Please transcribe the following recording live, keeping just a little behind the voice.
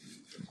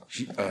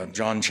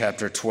John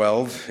chapter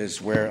 12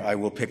 is where I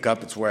will pick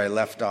up. It's where I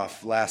left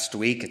off last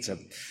week. It's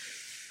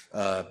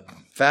a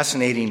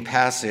fascinating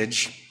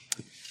passage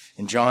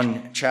in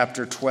John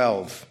chapter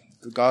 12.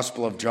 The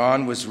Gospel of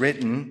John was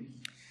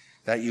written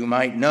that you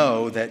might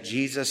know that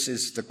Jesus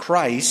is the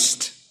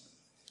Christ.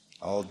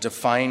 I'll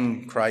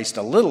define Christ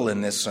a little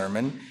in this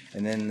sermon,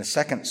 and then in the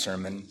second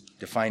sermon,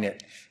 define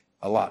it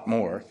a lot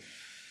more.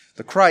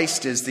 The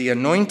Christ is the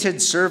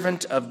anointed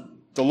servant of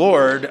the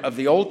Lord of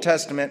the Old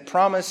Testament,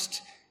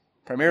 promised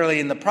primarily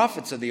in the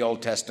prophets of the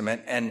Old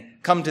Testament, and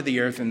come to the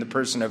earth in the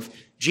person of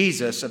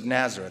Jesus of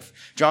Nazareth.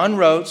 John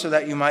wrote so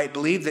that you might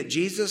believe that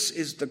Jesus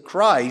is the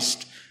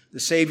Christ, the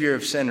Savior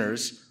of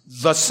sinners,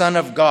 the Son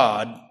of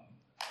God,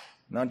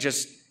 not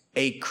just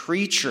a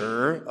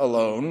creature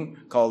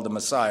alone called the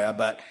Messiah,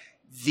 but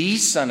the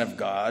Son of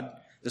God.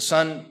 The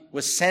Son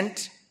was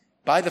sent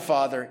by the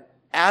Father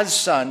as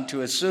Son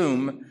to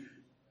assume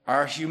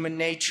our human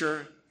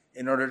nature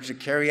in order to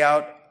carry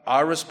out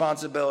our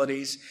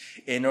responsibilities,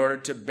 in order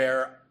to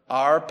bear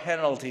our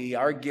penalty,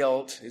 our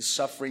guilt, his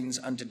sufferings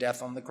unto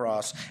death on the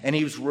cross. And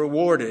he was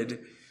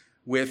rewarded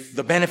with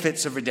the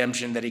benefits of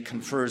redemption that he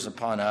confers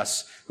upon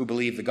us who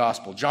believe the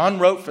gospel. John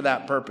wrote for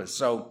that purpose.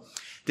 So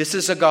this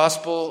is a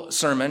gospel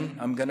sermon.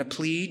 I'm going to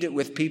plead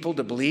with people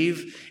to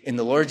believe in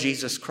the Lord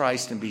Jesus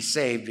Christ and be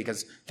saved,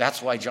 because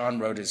that's why John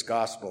wrote his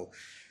gospel.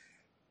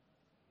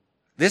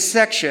 This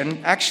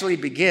section actually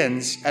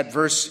begins at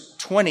verse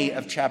 20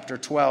 of chapter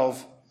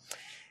 12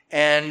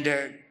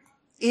 and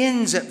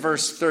ends at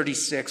verse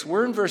 36.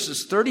 We're in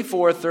verses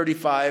 34,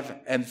 35,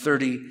 and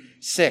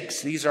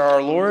 36. These are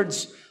our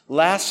Lord's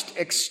last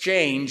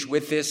exchange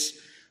with this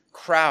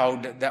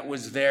crowd that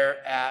was there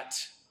at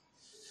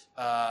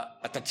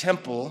the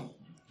temple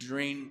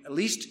at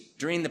least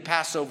during the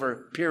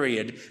Passover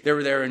period. They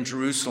were there in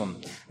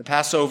Jerusalem. The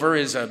Passover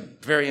is a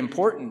very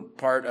important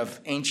part of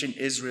ancient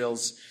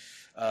Israel's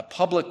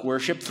public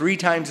worship. 3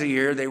 times a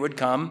year they would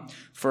come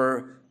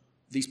for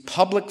these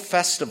public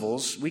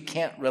festivals. We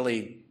can't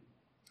really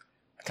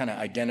kind of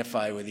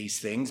identify with these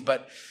things,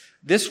 but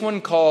this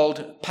one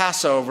called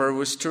Passover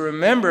was to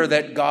remember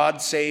that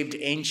God saved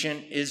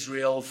ancient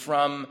Israel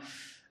from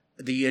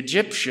the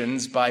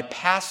Egyptians by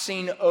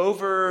passing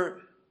over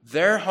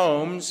their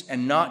homes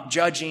and not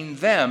judging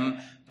them,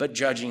 but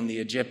judging the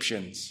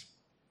Egyptians.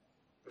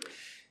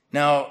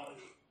 Now,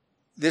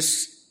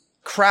 this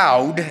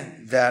crowd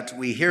that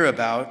we hear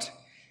about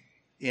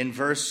in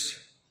verse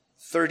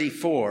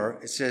 34,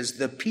 it says,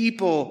 the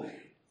people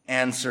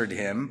answered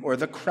him, or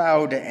the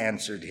crowd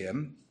answered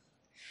him,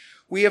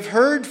 we have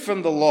heard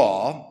from the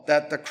law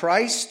that the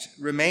Christ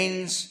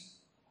remains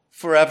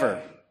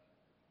forever.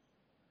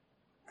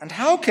 And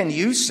how can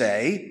you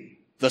say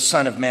the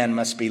Son of Man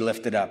must be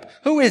lifted up?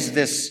 Who is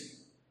this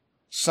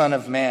Son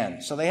of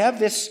Man? So they have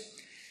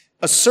this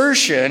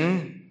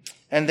assertion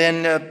and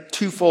then a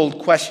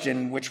twofold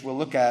question, which we'll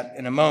look at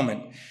in a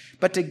moment.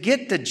 But to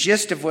get the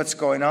gist of what's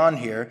going on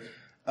here,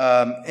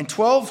 in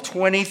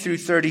 12:20 through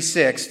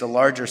 36, the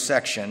larger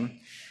section,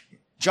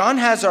 John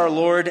has our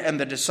Lord and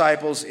the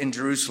disciples in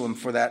Jerusalem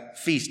for that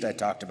feast I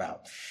talked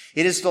about.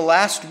 It is the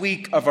last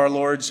week of our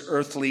Lord's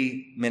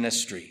earthly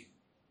ministry.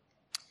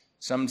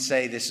 Some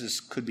say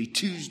could be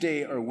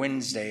Tuesday or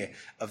Wednesday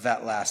of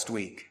that last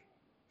week.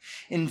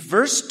 In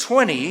verse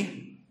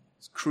 20,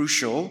 it's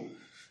crucial,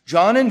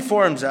 John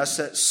informs us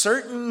that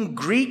certain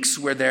Greeks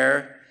were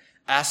there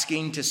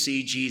asking to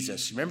see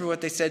Jesus. Remember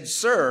what they said?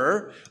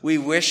 Sir, we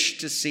wish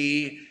to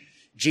see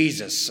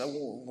Jesus. A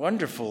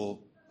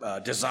wonderful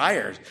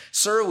desire.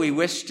 Sir, we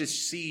wish to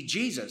see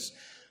Jesus.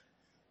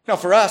 Now,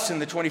 for us in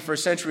the 21st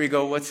century, we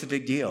go, what's the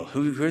big deal?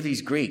 Who are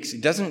these Greeks?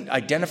 It doesn't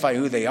identify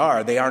who they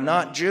are. They are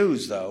not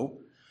Jews, though.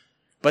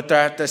 But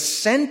they're at the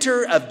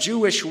center of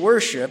Jewish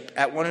worship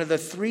at one of the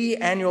 3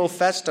 annual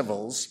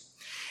festivals.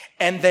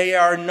 And they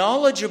are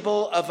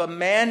knowledgeable of a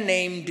man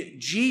named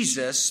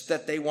Jesus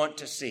that they want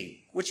to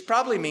see, which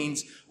probably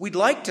means we'd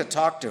like to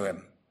talk to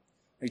him.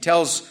 He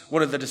tells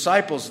one of the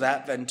disciples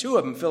that, then 2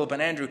 of them, Philip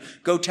and Andrew,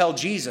 go tell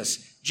Jesus.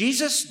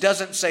 Jesus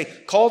doesn't say,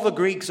 call the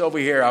Greeks over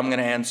here, I'm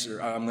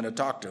going to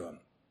talk to him.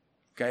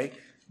 Okay?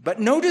 But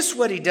notice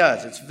what he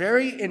does. It's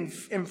very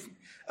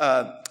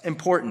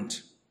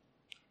important.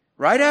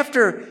 Right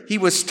after he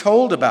was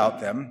told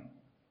about them,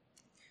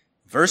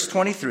 verse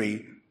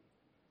 23,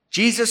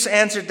 Jesus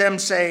answered them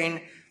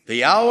saying,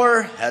 the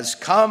hour has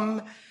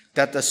come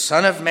that the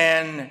Son of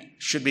Man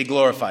should be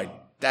glorified.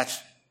 That's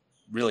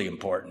really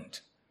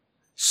important.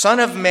 Son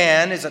of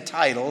Man is a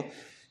title.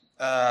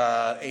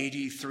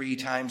 83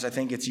 times, I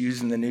think it's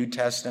used in the New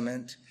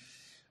Testament.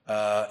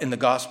 In the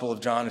Gospel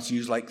of John, it's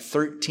used like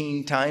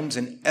 13 times,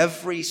 and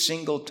every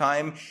single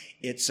time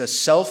it's a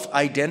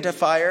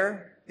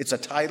self-identifier. It's a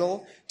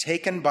title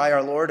taken by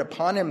our Lord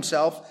upon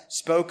himself,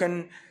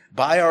 spoken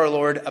by our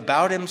Lord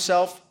about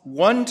himself.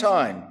 One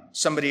time,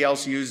 somebody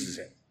else uses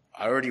it.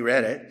 I already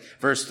read it.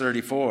 Verse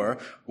 34,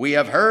 we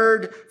have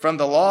heard from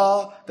the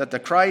law that the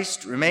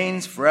Christ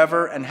remains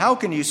forever. And how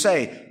can you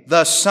say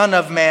the Son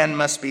of Man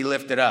must be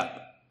lifted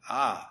up?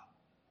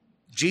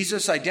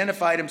 Jesus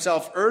identified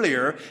himself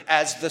earlier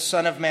as the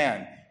Son of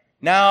Man.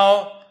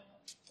 Now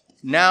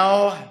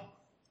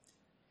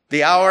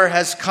the hour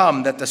has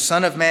come that the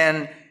Son of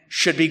Man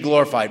should be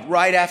glorified.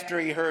 Right after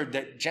he heard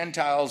that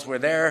Gentiles were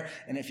there,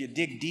 and if you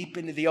dig deep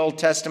into the Old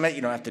Testament,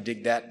 you don't have to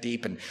dig that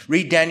deep, and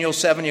read Daniel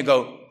 7, you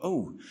go,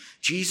 oh,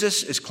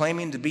 Jesus is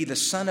claiming to be the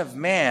Son of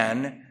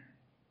Man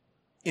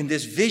in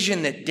this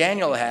vision that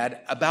Daniel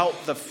had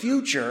about the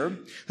future,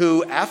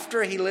 who,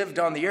 after he lived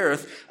on the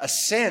earth,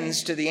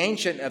 ascends to the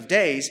Ancient of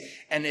Days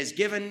and is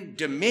given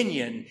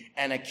dominion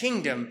and a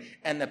kingdom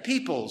and the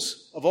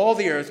peoples of all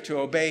the earth to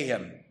obey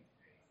him.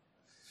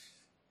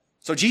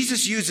 So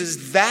Jesus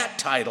uses that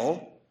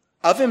title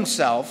of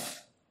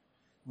himself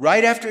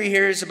right after he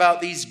hears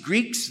about these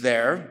Greeks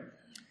there.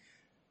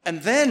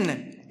 And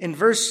then in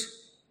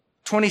verse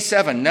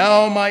 27,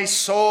 now my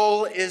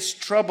soul is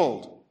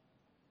troubled.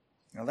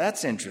 Now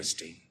that's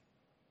interesting.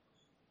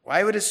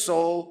 Why would his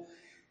soul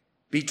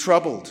be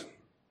troubled?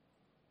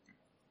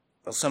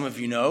 Well, some of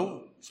you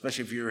know,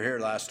 especially if you were here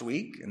last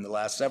week, in the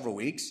last several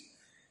weeks,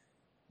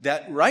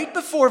 that right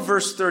before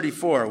verse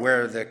 34,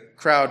 where the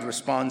crowd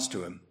responds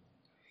to him,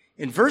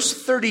 in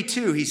verse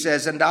 32, he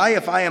says, and I,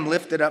 if I am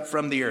lifted up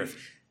from the earth.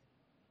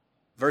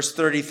 Verse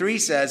 33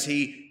 says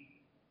he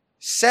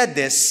said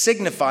this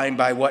signifying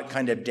by what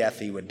kind of death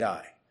he would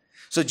die.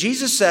 So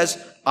Jesus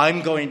says,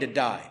 I'm going to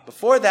die.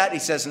 Before that, he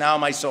says, now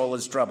my soul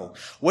is troubled.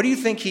 What do you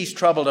think he's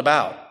troubled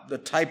about? The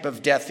type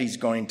of death he's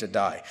going to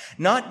die.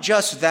 Not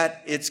just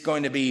that it's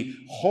going to be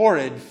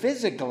horrid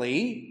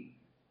physically.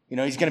 You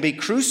know, he's going to be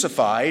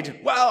crucified.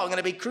 Well, I'm going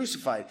to be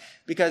crucified.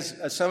 Because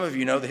as some of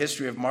you know the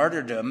history of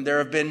martyrdom, there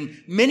have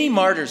been many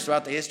martyrs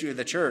throughout the history of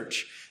the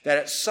church that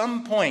at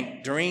some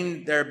point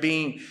during their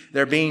being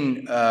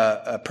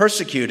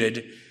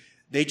persecuted,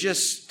 they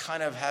just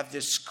kind of have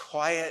this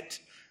quiet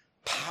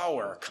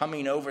power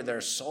coming over their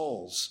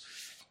souls.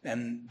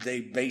 And they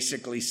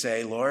basically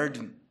say,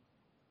 Lord,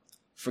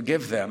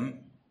 forgive them,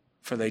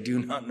 for they do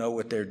not know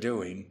what they're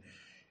doing.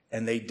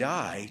 And they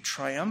die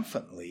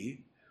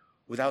triumphantly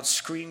without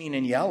screaming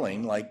and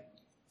yelling like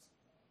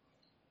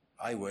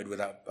I would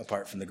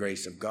apart from the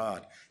grace of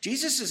God.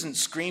 Jesus isn't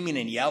screaming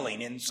and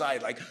yelling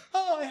inside like,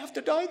 oh, I have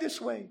to die this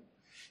way.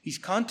 He's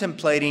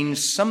contemplating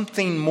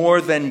something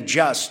more than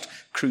just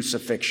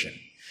crucifixion.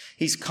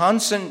 He's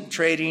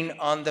concentrating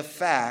on the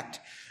fact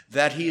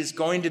that he is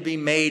going to be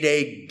made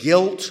a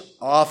guilt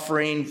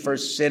offering for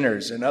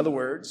sinners. In other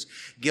words,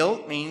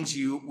 guilt means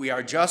we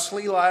are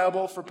justly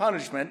liable for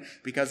punishment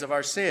because of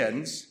our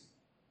sins.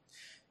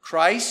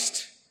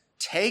 Christ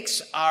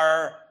takes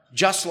our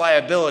just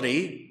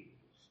liability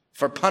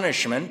for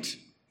punishment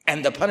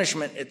and the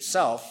punishment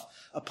itself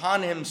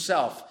upon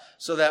himself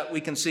so that we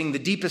can sing the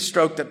deepest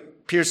stroke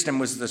that pierced him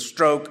was the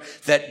stroke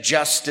that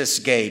justice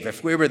gave.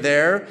 If we were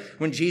there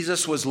when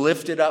Jesus was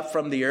lifted up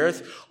from the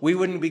earth, we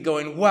wouldn't be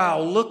going, wow,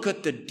 look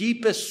at the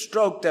deepest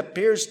stroke that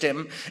pierced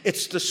him.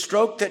 It's the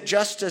stroke that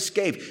justice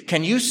gave.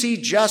 Can you see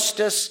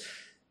justice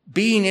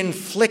being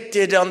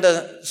inflicted on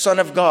the Son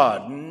of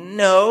God?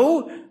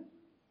 No.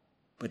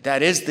 But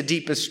that is the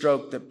deepest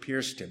stroke that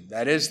pierced him.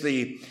 That is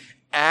the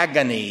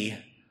agony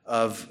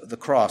of the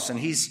cross. And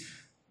he's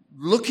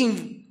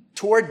looking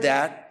toward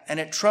that, and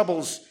it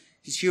troubles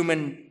his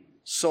human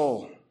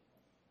soul.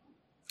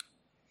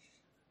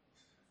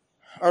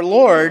 Our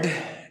Lord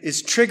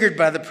is triggered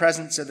by the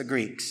presence of the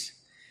Greeks.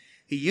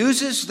 He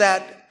uses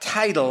that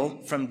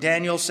title from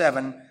Daniel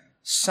 7,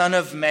 Son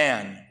of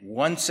Man,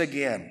 once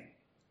again.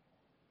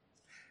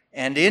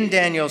 And in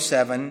Daniel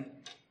 7,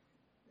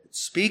 it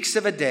speaks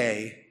of a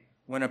day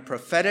when a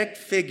prophetic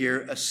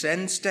figure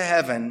ascends to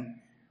heaven,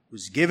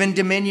 was given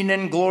dominion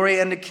and glory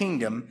and a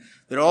kingdom,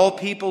 that all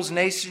peoples,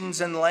 nations,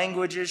 and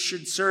languages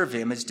should serve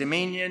him. His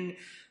dominion,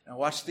 now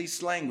watch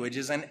these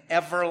languages, an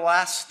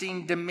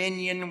everlasting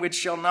dominion which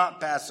shall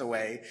not pass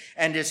away,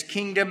 and his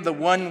kingdom the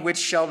one which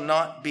shall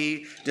not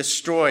be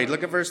destroyed.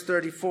 Look at verse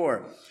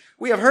 34.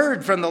 We have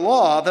heard from the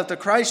law that the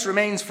Christ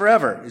remains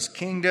forever. His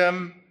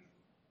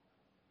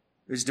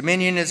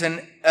dominion is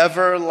an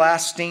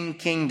everlasting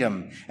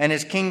kingdom, and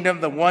his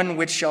kingdom the one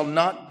which shall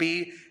not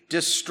be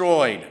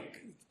destroyed.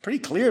 Pretty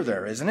clear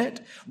there, isn't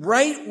it?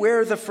 Right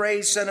where the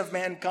phrase Son of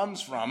Man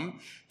comes from,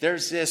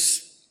 there's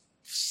this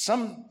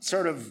some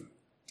sort of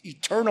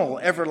eternal,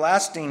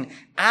 everlasting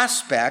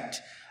aspect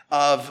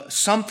of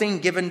something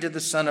given to the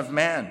Son of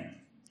Man.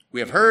 We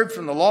have heard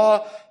from the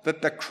law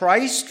that the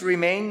Christ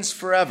remains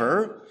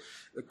forever.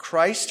 The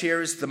Christ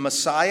here is the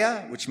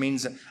Messiah, which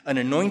means an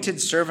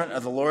anointed servant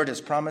of the Lord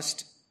as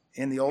promised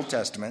in the Old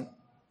Testament.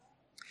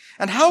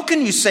 And how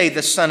can you say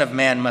the Son of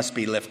Man must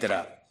be lifted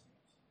up?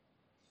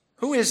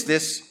 Who is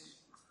this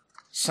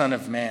Son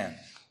of Man?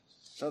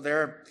 So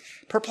they're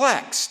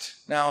perplexed.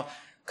 Now,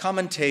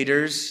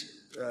 commentators,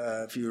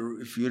 if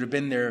you would have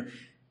been there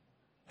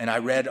and I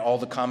read all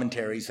the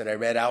commentaries that I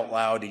read out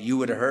loud, you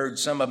would have heard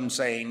some of them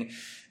saying,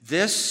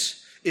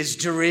 this is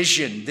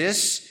derision.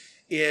 This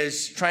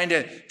is trying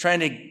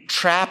to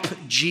trap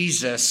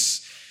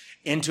Jesus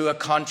into a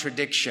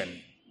contradiction.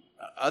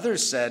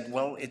 Others said,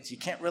 well, you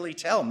can't really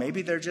tell.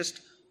 Maybe they're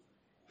just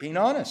being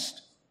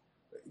honest.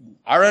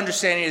 our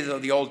understanding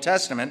of the Old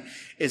Testament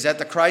is that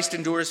the Christ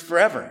endures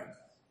forever.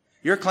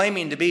 You're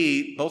claiming to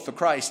be both the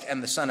Christ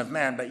and the Son of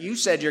Man, but you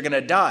said you're going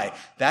to die.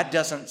 That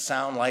doesn't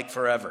sound like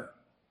forever.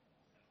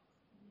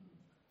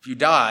 If you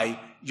die,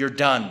 you're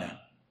done.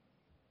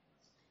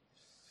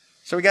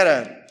 So we got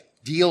to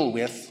deal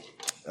with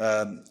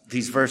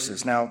these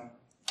verses. Now,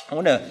 I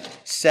want to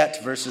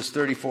set verses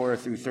 34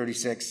 through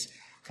 36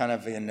 kind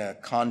of in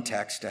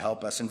context to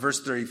help us. In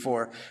verse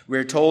 34,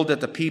 we're told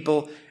that the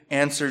people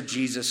answered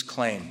Jesus'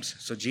 claims.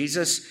 So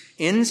Jesus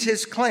ends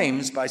his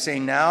claims by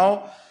saying,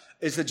 now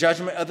is the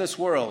judgment of this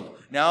world.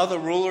 Now the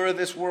ruler of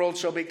this world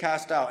shall be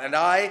cast out. And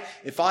I,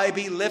 if I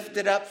be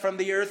lifted up from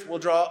the earth, will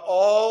draw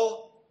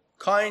all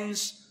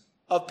kinds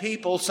of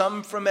people,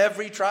 some from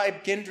every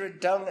tribe,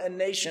 kindred, tongue, and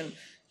nation,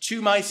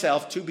 to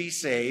myself to be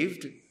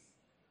saved.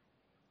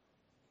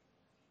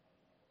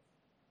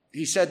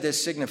 He said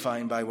this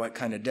signifying by what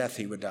kind of death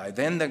he would die.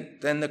 Then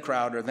the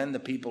crowd, or then the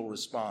people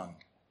respond.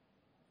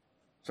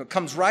 So it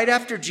comes right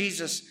after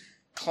Jesus'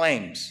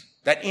 claims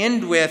that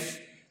end with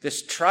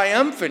this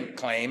triumphant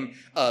claim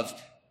of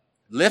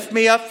lift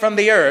me up from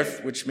the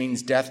earth, which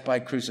means death by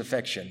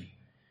crucifixion.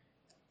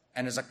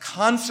 And as a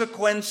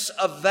consequence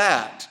of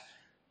that,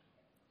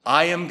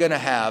 I am going to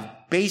have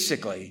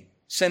basically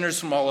sinners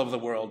from all over the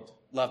world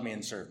love me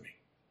and serve me.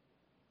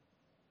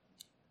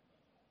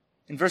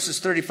 In verses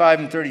 35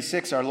 and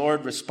 36, our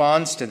Lord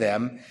responds to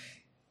them.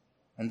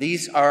 And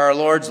these are our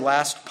Lord's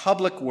last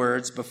public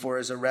words before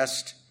his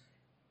arrest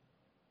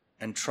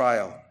and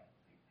trial.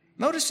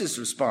 Notice his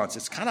response.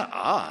 It's kind of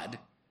odd.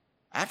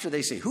 After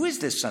they say, who is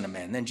this Son of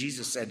Man? Then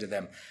Jesus said to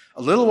them,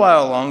 a little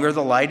while longer,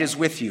 the light is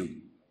with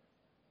you.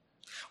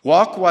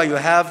 Walk while you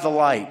have the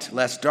light,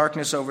 lest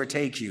darkness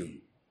overtake you.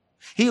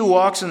 He who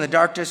walks in the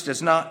darkness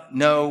does not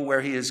know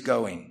where he is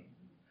going.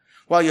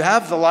 While you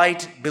have the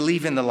light,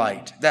 believe in the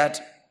light, that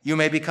you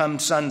may become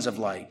sons of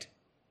light.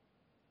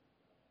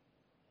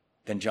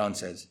 Then John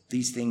says,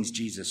 these things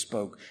Jesus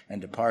spoke and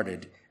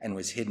departed and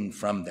was hidden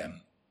from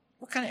them.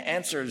 What kind of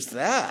answer is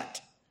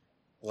that?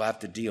 We'll have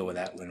to deal with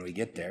that when we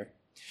get there.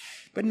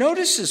 But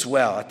notice as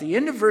well, at the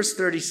end of verse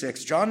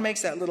 36, John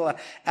makes that little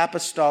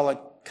apostolic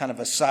kind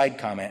of a side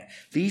comment.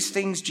 These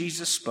things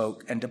Jesus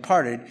spoke and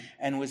departed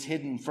and was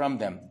hidden from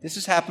them. This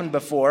has happened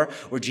before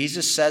where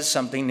Jesus says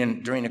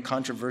something during a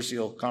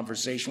controversial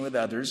conversation with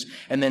others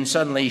and then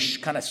suddenly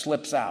kind of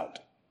slips out.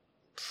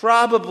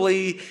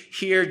 Probably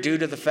here due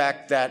to the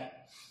fact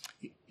that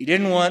he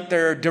didn't want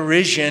their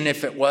derision,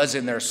 if it was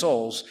in their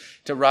souls,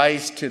 to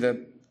rise to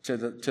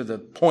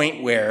the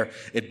point where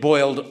it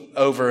boiled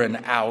over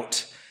and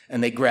out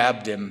and they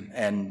grabbed him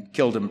and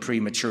killed him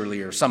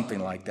prematurely or something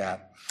like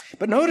that.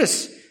 But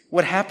notice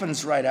what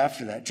happens right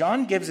after that.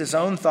 John gives his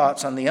own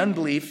thoughts on the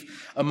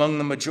unbelief among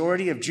the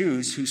majority of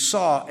Jews who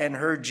saw and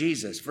heard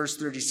Jesus. Verse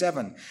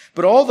 37,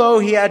 but although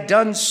he had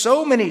done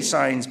so many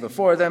signs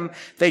before them,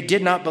 they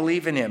did not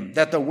believe in him,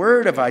 that the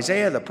word of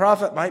Isaiah the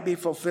prophet might be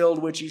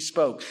fulfilled, which he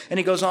spoke. And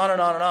he goes on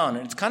and on and on.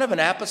 And it's kind of an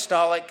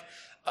apostolic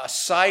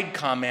side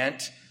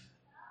comment.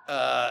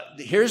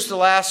 Here's the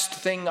last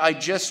thing I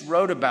just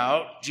wrote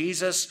about.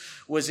 Jesus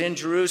was in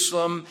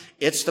Jerusalem.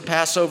 It's the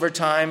Passover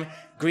time.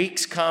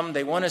 Greeks come.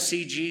 They want to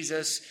see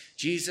Jesus.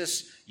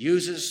 Jesus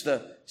uses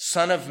the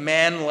Son of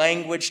Man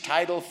language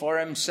title for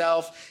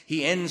himself.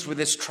 He ends with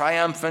this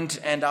triumphant,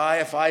 and I,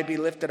 if I be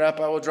lifted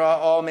up, I will draw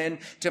all men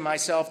to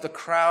myself. The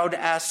crowd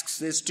asks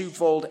this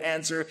twofold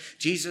answer.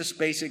 Jesus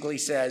basically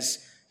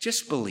says,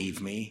 just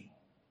believe me.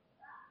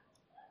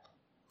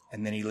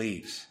 And then he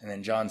leaves. And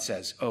then John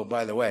says, oh,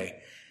 by the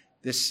way,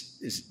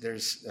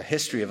 there's a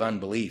history of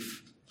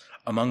unbelief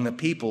among the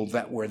people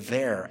that were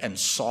there and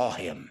saw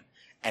him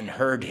and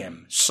heard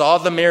him, saw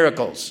the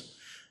miracles.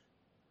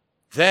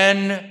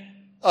 Then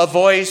a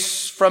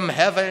voice from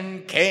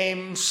heaven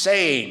came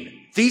saying,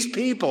 these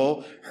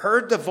people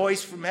heard the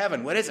voice from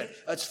heaven. What is it?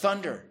 It's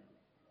thunder.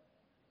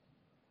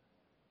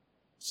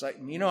 It's like,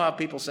 you know how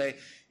people say,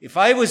 if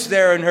I was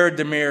there and heard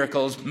the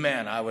miracles,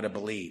 man, I would have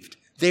believed.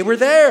 They were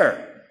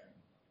there.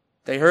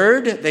 They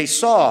heard, they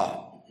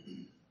saw.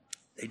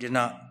 They did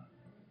not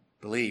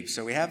believe.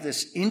 So we have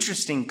this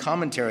interesting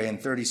commentary in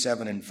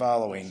 37 and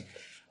following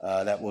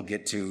that we'll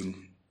get to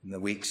in the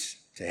weeks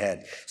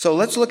ahead. So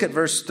let's look at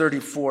verse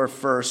 34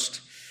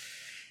 first.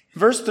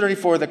 Verse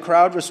 34, the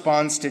crowd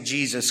responds to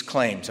Jesus'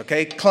 claims.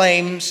 Okay,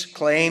 claims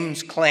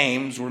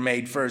were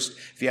made first.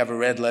 If you have a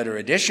red letter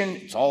edition,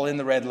 it's all in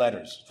the red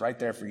letters. It's right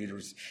there for you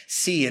to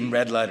see in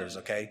red letters,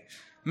 okay?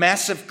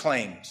 Massive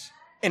claims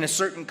in a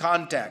certain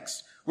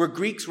context where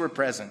Greeks were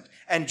present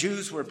and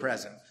Jews were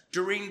present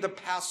during the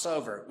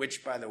Passover,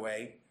 which, by the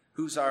way,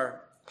 who's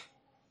our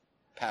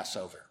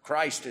Passover?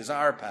 Christ is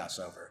our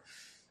Passover.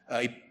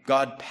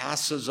 God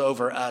passes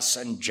over us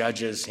and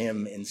judges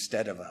him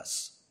instead of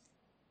us.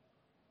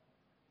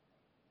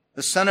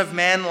 The Son of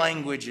Man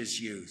language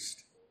is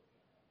used.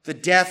 The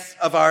death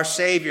of our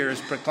Savior is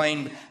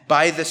proclaimed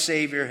by the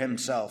Savior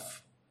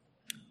himself.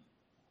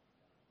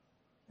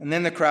 And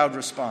then the crowd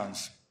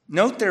responds.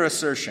 Note their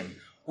assertion.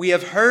 We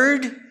have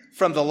heard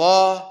from the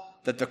law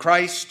that the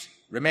Christ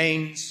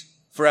remains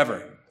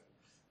forever.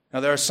 Now,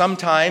 there are some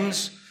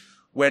times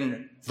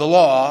when the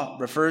law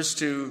refers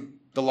to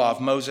the law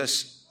of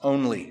Moses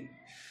only.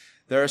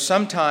 There are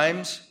some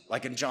times,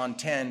 like in John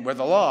 10, where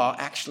the law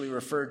actually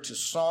referred to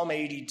Psalm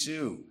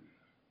 82.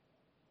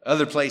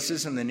 Other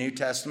places in the New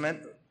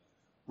Testament,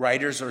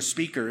 writers or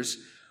speakers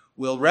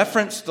will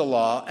reference the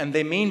law, and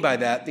they mean by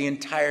that the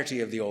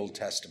entirety of the Old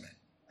Testament.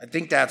 I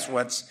think that's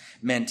what's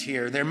meant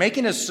here. They're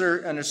making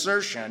an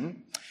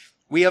assertion.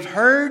 We have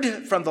heard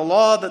from the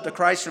law that the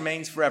Christ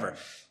remains forever.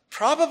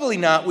 Probably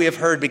not we have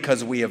heard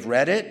because we have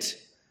read it,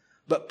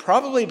 but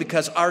probably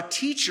because our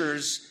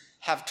teachers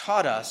have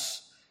taught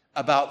us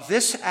about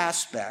this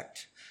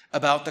aspect,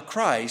 about the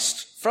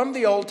Christ from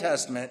the Old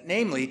Testament,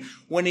 namely,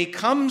 when he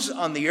comes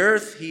on the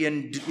earth,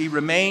 he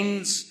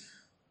remains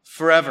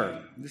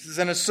forever. This is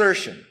an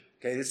assertion.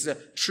 Okay, this is a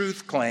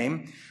truth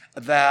claim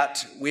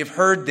that we have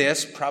heard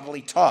this,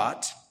 probably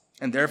taught,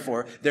 and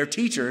therefore their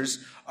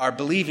teachers are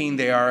believing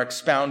they are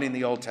expounding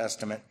the Old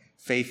Testament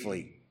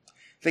faithfully.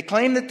 They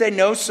claim that they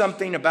know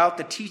something about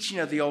the teaching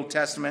of the Old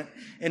Testament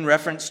in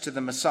reference to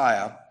the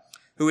Messiah,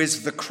 who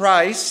is the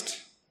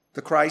Christ,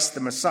 the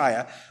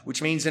Messiah,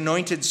 which means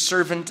anointed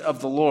servant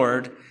of the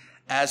Lord,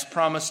 as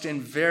promised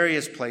in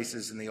various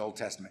places in the Old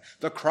Testament.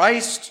 The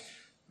Christ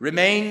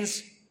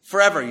remains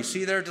forever. You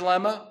see their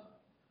dilemma?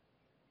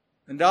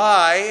 And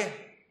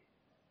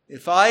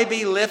if I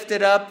be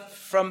lifted up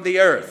from the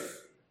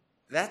earth,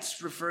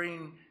 that's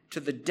referring to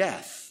the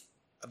death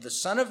of the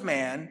Son of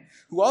Man,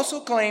 who also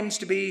claims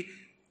to be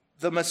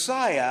the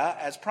Messiah,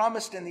 as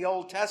promised in the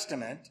Old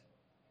Testament.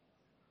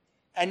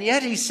 And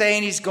yet he's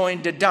saying he's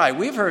going to die.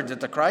 We've heard that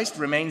the Christ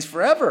remains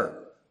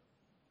forever.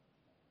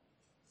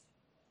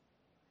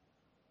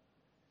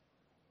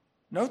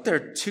 Note there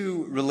are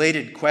two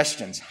related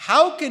questions.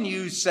 How can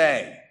you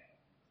say,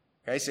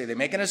 okay, so they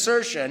make an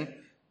assertion,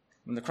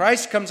 when the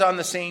Christ comes on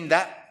the scene,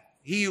 that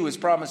he who was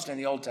promised in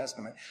the Old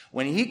Testament,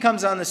 when he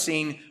comes on the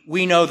scene,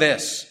 we know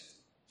this.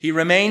 He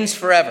remains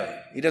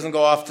forever. He doesn't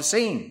go off the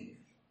scene.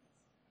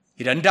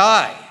 He doesn't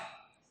die.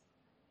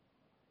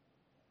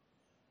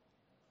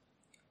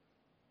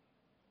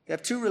 You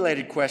have two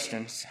related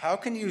questions. How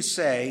can you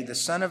say the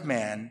Son of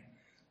Man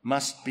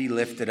must be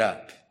lifted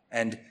up?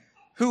 And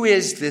who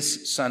is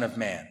this Son of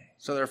Man?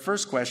 So their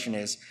first question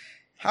is,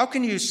 how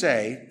can you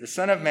say the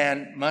Son of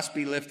Man must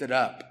be lifted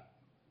up?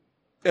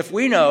 If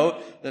we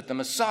know that the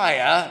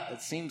Messiah,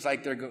 it seems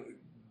like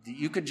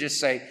you could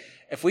just say,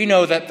 if we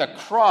know that the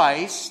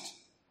Christ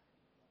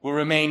will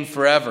remain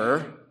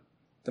forever,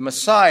 the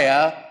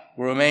Messiah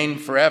will remain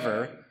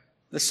forever,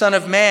 the Son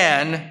of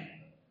Man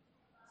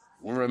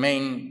will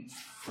remain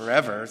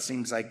forever. It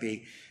seems like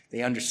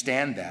they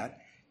understand that.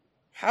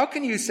 How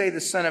can you say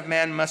the Son of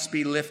Man must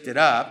be lifted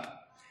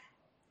up?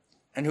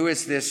 And who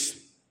is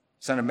this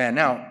Son of Man?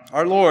 Now,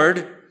 our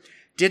Lord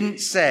didn't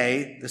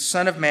say the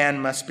Son of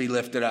Man must be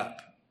lifted up.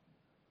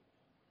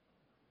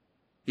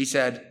 He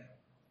said,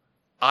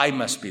 I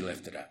must be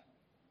lifted up.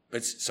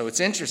 So it's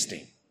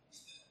interesting.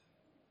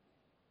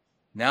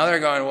 Now they're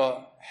going,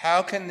 well,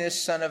 how can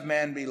this Son of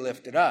Man be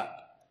lifted up?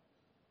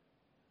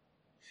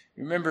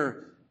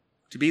 Remember,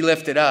 to be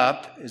lifted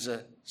up is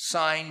a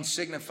sign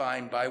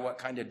signifying by what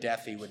kind of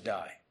death he would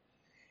die.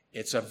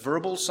 It's a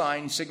verbal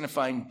sign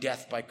signifying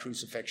death by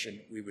crucifixion,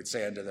 we would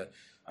say,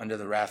 under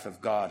the wrath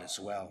of God as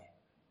well.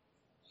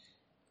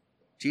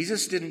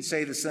 Jesus didn't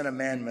say the Son of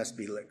Man must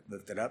be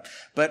lifted up,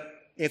 but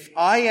if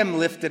I am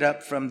lifted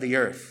up from the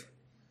earth.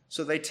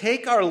 So they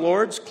take our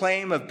Lord's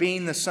claim of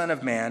being the Son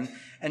of Man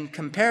and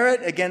compare it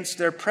against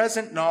their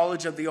present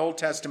knowledge of the Old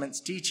Testament's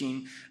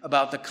teaching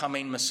about the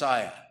coming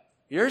Messiah.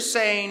 You're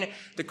saying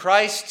the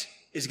Christ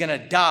is going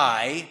to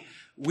die.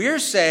 We're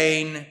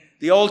saying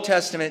the Old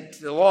Testament,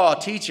 the law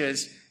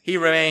teaches he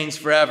remains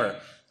forever.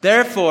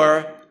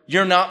 Therefore,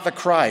 you're not the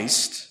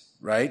Christ,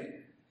 right?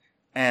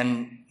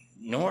 And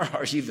nor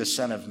are you the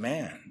Son of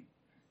Man.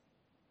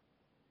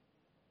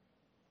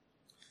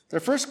 Their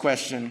first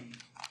question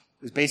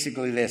is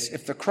basically this.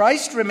 If the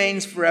Christ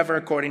remains forever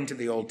according to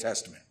the Old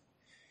Testament,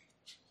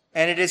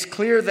 and it is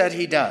clear that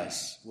he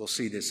does, we'll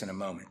see this in a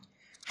moment,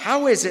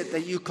 how is it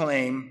that you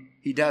claim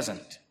he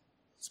doesn't?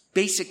 It's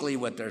basically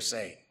what they're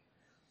saying.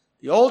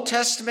 The Old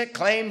Testament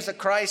claims that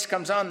Christ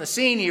comes on the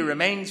scene, he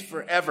remains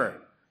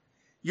forever.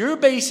 You're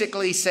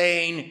basically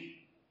saying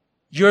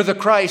you're the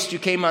Christ, you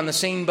came on the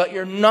scene, but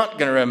you're not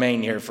going to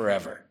remain here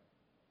forever.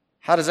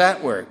 How does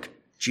that work,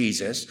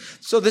 Jesus?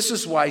 So this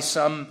is why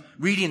some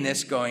reading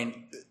this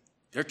going,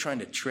 they're trying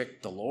to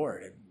trick the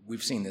Lord.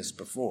 We've seen this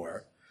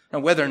before. Now,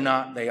 whether or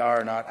not they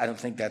are or not, I don't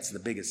think that's the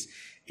biggest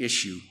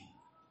issue.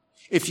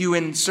 If you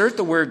insert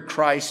the word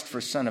Christ for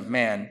Son of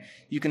Man,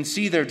 you can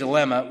see their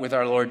dilemma with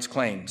our Lord's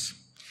claims.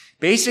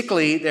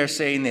 Basically, they're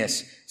saying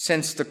this: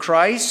 since the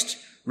Christ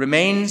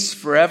remains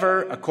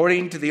forever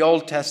according to the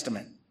Old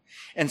Testament,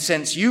 and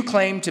since you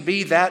claim to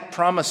be that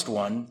promised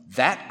one,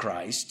 that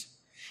Christ,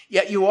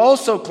 yet you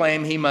also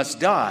claim he must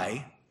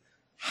die,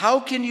 how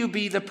can you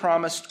be the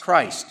promised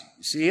Christ?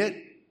 You see it?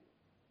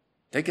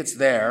 I think it's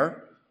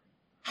there.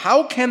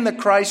 How can the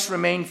Christ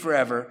remain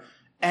forever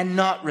and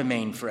not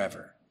remain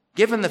forever,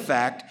 given the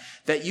fact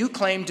that you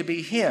claim to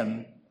be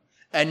him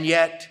and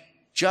yet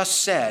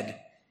just said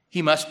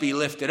he must be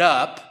lifted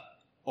up,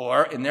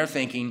 or, in their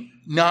thinking,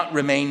 not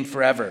remain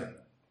forever.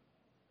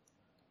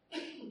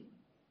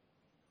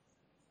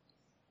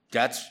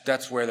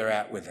 That's where they're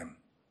at with him.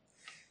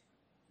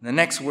 In the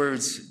next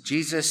words,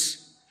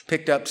 Jesus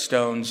picked up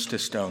stones to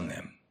stone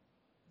them.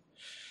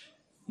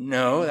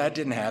 No, that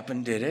didn't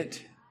happen, did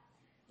it?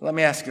 Let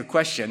me ask you a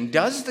question.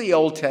 Does the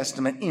Old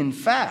Testament, in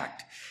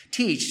fact,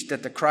 teach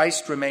that the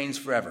Christ remains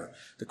forever?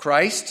 The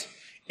Christ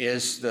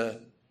is the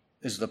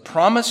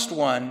promised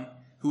one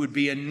who would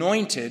be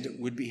anointed,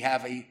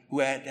 who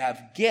had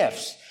have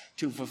gifts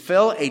to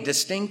fulfill a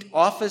distinct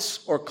office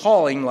or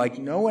calling like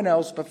no one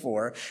else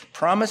before,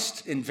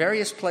 promised in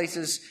various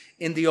places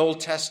in the Old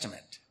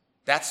Testament.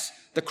 That's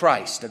the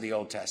Christ of the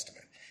Old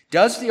Testament.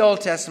 Does the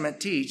Old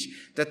Testament teach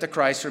that the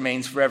Christ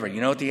remains forever?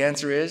 You know what the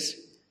answer is?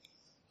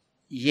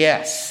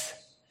 Yes.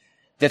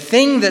 The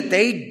thing that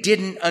they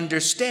didn't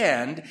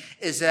understand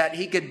is that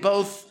he could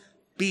both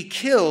be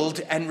killed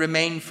and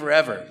remain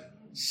forever.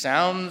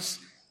 Sounds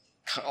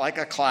like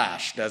a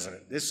clash, doesn't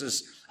it? This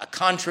is a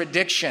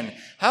contradiction.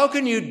 How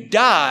can you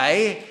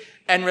die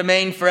and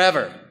remain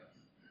forever?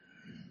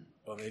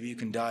 Well, maybe you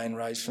can die and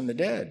rise from the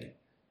dead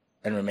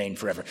and remain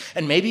forever.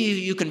 And maybe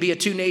you can be a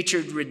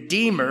two-natured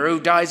redeemer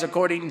who dies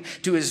according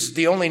to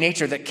the only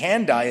nature that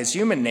can die is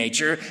human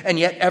nature, and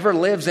yet ever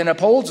lives and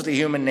upholds the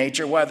human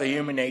nature while the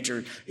human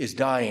nature is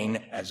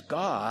dying as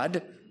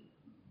God.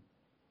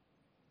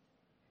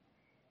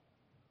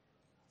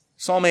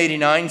 Psalm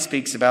 89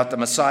 speaks about the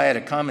Messiah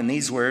to come in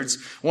these words,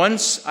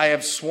 "Once I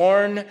have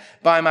sworn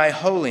by my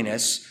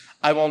holiness,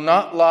 I will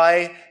not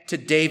lie to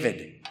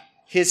David.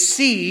 His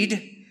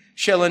seed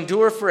shall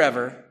endure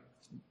forever,"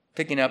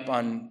 picking up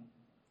on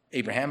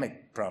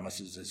Abrahamic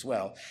promises as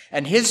well,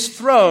 "and his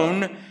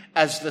throne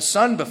as the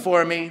sun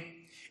before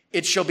me,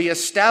 it shall be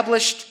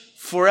established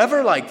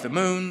forever like the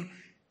moon,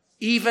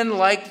 even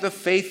like the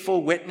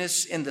faithful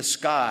witness in the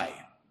sky."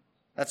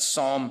 That's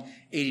Psalm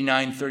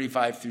 89,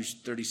 35 through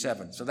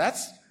 37. So that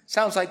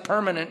sounds like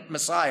permanent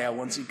Messiah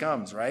once he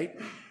comes, right?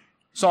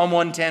 Psalm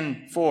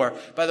 110, 4.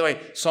 By the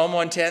way, Psalm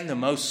 110, the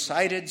most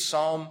cited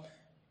psalm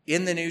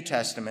in the New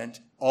Testament,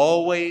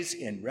 always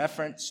in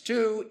reference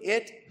to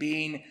it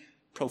being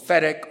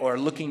prophetic or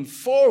looking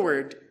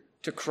forward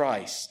to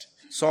Christ.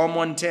 Psalm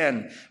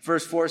 110,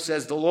 verse 4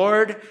 says, "The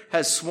Lord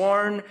has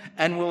sworn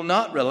and will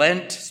not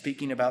relent,"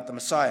 speaking about the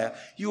Messiah.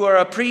 "You are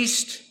a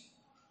priest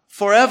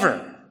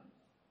forever."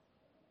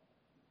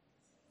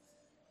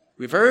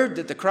 We've heard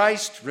that the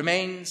Christ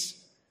remains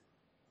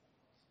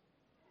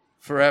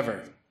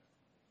forever.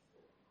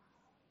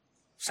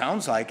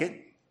 Sounds like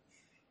it.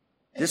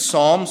 This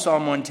psalm,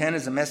 Psalm 110,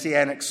 is a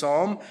messianic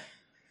psalm,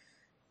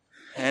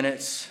 and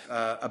it's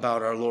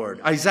about our Lord.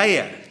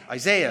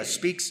 Isaiah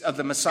speaks of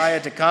the Messiah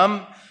to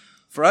come.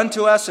 "For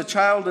unto us a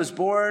child is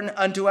born,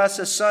 unto us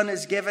a son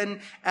is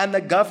given, and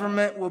the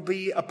government will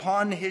be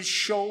upon his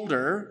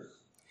shoulder.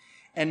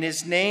 And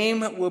his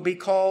name will be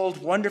called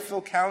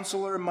Wonderful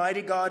Counselor,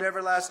 Mighty God,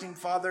 Everlasting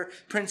Father,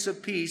 Prince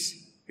of Peace."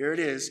 Here it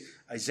is,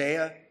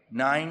 Isaiah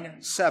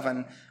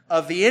 9:7.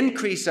 "Of the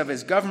increase of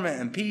his government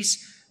and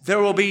peace, there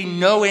will be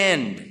no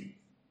end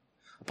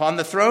upon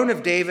the throne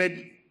of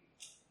David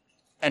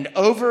and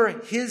over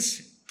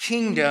his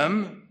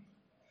kingdom,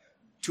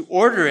 to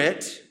order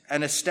it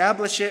and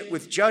establish it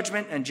with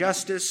judgment and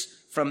justice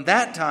from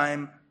that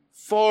time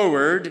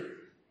forward,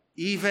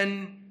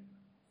 even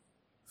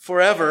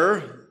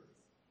forever.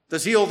 The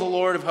zeal of the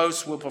Lord of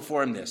hosts will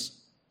perform this."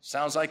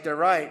 Sounds like they're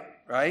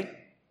right?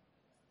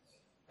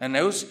 And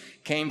those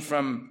came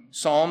from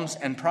Psalms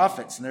and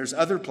prophets. And there's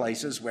other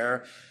places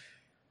where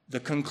the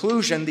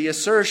conclusion, the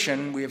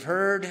assertion we have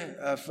heard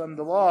from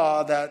the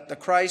law that the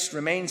Christ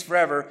remains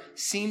forever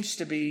seems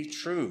to be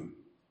true.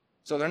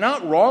 So they're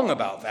not wrong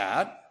about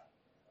that.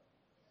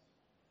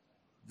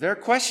 Their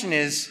question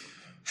is,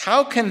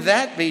 how can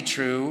that be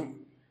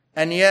true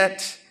and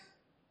yet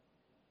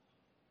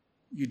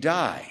you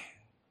die?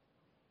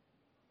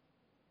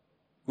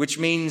 Which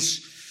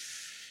means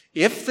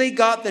if they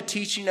got the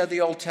teaching of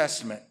the Old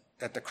Testament,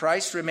 that the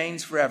Christ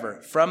remains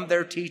forever, from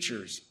their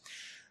teachers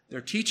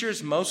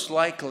most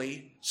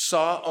likely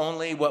saw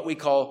only what we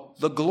call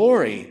the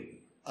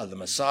glory of the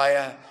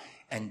Messiah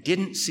and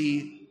didn't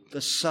see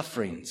the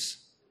sufferings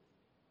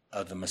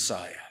of the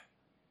Messiah.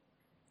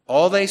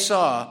 All they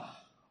saw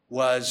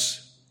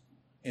was,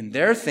 in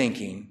their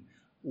thinking,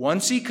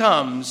 once he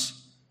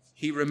comes,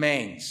 he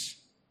remains.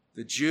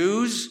 The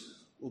Jews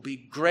will be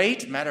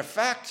great. Matter of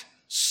fact,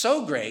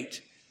 so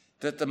great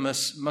that the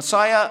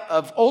Messiah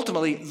of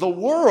ultimately the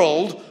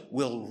world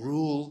will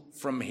rule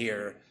from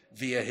here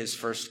via his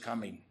first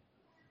coming.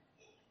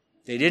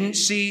 They didn't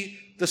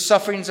see the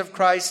sufferings of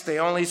Christ. They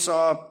only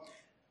saw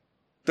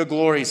the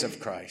glories of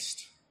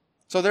Christ.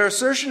 So their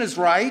assertion is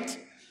right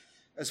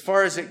as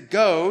far as it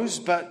goes,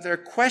 but their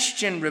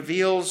question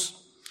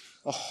reveals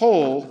a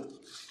hole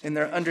in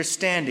their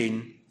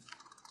understanding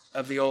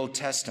of the Old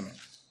Testament.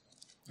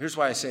 Here's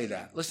why I say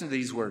that. Listen to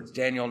these words,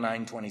 Daniel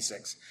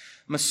 9:26.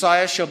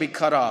 "Messiah shall be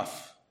cut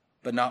off,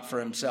 but not for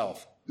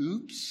himself."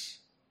 Oops.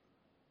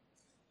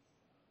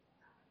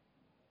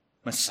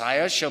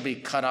 Messiah shall be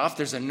cut off.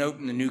 There's a note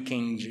in the New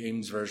King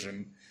James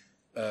Version,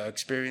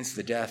 experience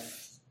the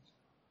death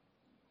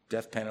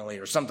penalty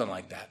or something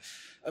like that.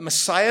 A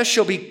Messiah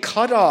shall be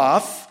cut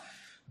off,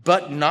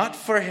 but not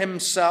for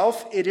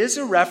himself. It is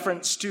a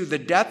reference to the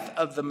death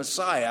of the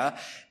Messiah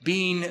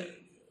being,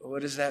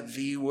 what is that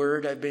V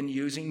word I've been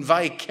using?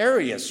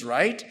 Vicarious,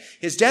 right?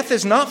 His death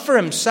is not for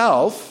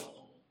himself.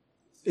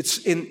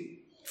 It's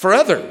for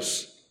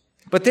others.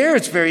 But there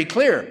it's very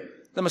clear.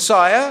 The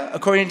Messiah,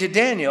 according to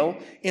Daniel,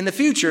 in the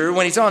future,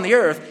 when he's on the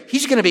earth,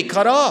 he's going to be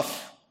cut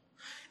off.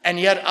 And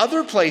yet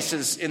other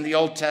places in the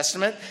Old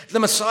Testament, the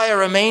Messiah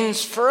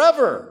remains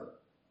forever.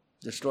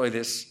 Destroy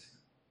this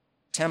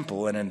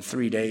temple, and in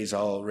 3 days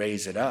I'll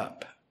raise it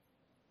up.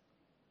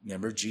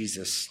 Remember,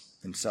 Jesus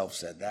himself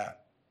said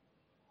that.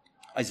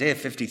 Isaiah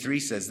 53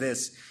 says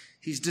this,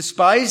 he's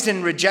despised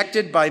and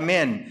rejected by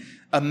men,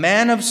 a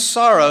man of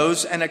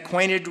sorrows and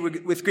acquainted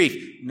with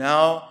grief.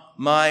 Now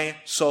my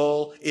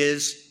soul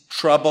is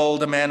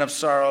troubled, a man of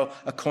sorrow,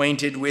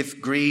 acquainted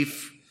with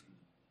grief.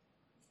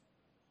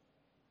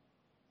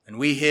 And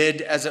we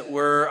hid, as it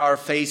were, our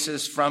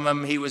faces from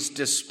him. He was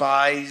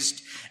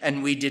despised,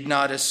 and we did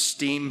not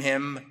esteem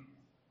him.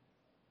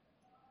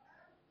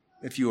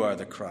 If you are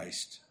the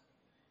Christ,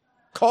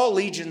 call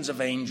legions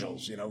of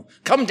angels,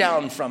 come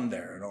down from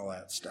there and all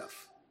that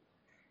stuff.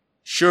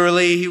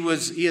 Surely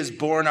he has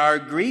borne our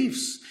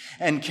griefs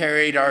and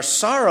carried our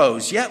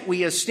sorrows, yet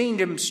we esteemed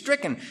him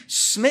stricken,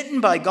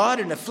 smitten by God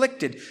and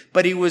afflicted.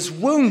 But he was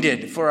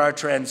wounded for our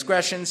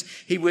transgressions.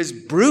 He was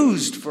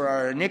bruised for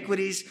our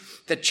iniquities.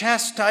 The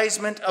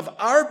chastisement of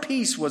our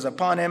peace was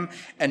upon him,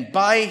 and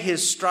by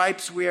his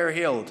stripes we are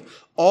healed.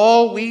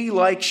 All we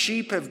like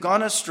sheep have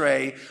gone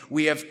astray.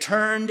 We have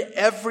turned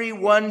every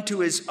one to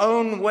his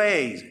own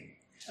way,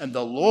 and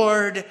the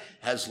Lord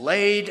has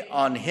laid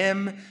on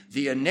him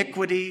the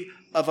iniquity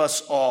of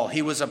us all.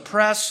 He was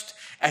oppressed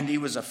and he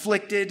was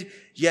afflicted,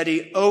 yet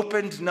he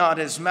opened not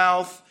his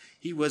mouth.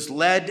 He was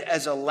led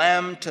as a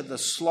lamb to the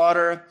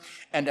slaughter,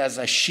 and as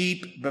a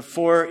sheep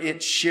before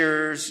its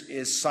shearers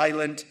is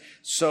silent,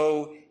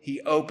 so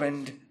he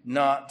opened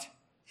not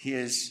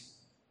his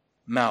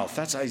mouth.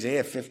 That's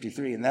Isaiah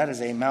 53, and that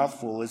is a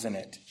mouthful, isn't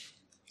it?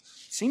 It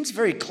seems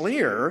very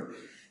clear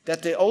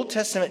that the Old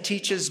Testament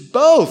teaches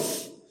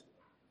both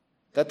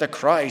that the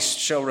Christ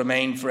shall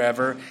remain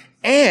forever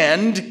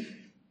and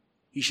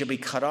he shall be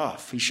cut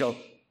off. He shall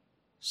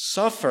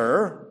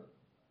suffer,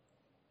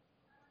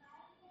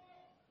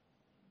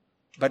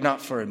 but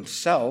not for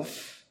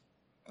himself,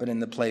 but in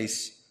the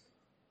place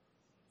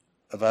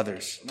of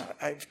others. Now,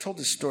 I've told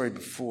this story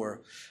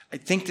before. I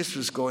think this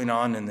was going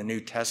on in the New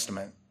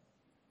Testament.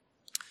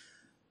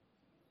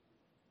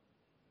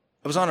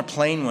 I was on a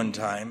plane one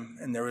time,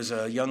 and there was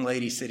a young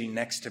lady sitting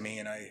next to me,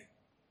 and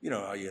you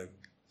know how you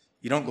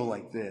don't go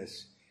like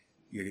this.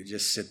 You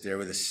just sit there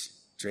with a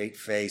straight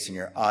face, and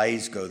your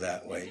eyes go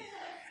that way.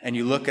 And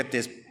you look at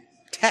this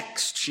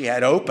text she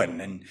had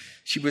open, and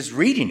she was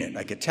reading it.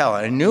 I could tell.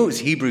 I knew it was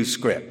Hebrew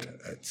script.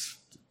 That's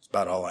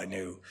about all I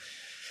knew.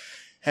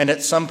 And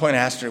at some point I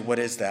asked her, what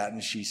is that?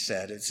 And she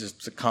said, it's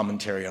just a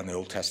commentary on the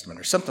Old Testament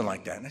or something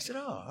like that. And I said,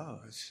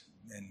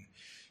 and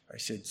I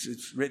said,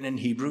 it's written in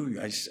Hebrew.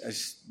 I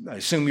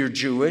assume you're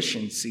Jewish.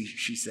 And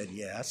she said,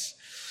 yes.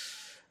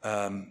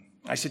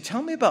 I said,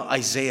 tell me about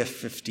Isaiah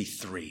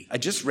 53. I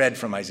just read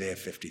from Isaiah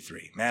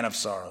 53, Man of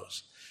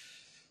Sorrows.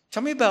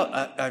 Tell me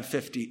about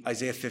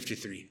Isaiah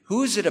 53.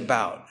 Who is it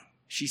about?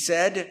 She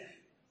said,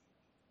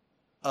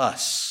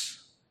 us.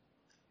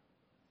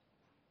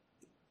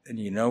 And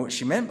you know what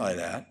she meant by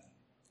that?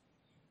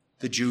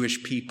 The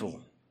Jewish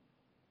people.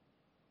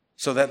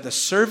 So that the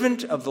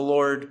servant of the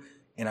Lord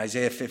in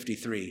Isaiah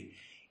 53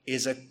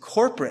 is a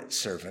corporate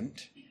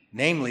servant,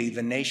 namely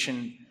the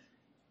nation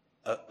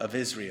of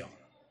Israel.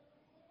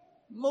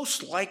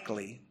 Most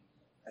likely,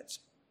 that's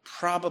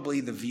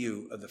probably the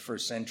view of the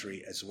first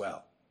century as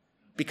well.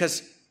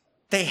 Because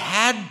they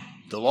had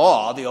the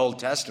law, the Old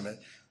Testament.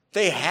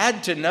 They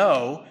had to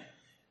know,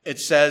 it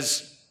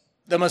says,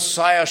 the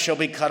Messiah shall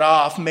be cut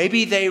off.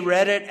 Maybe they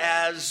read it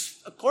as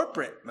a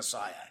corporate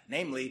Messiah,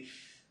 namely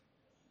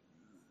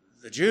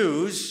the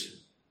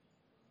Jews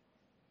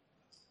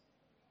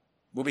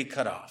will be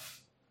cut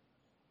off,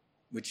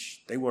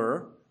 which they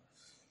were.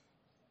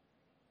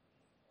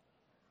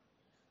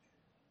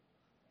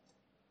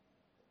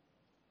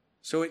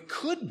 So it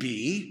could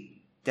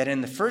be that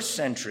in the first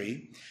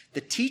century,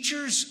 the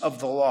teachers of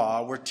the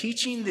law were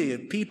teaching the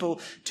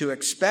people to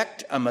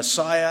expect a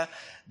Messiah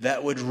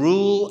that would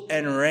rule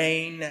and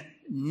reign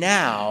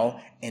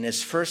now in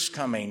his first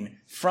coming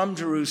from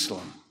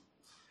Jerusalem,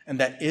 and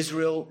that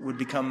Israel would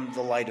become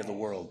the light of the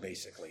world,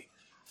 basically,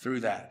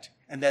 through that.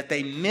 And that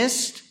they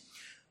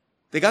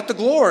got the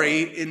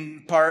glory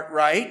in part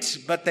right,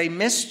 but they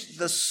missed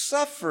the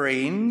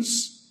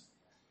sufferings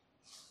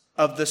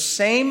of the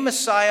same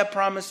Messiah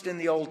promised in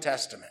the Old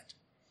Testament,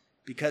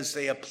 because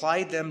they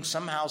applied them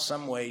somehow,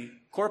 some way,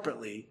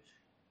 corporately,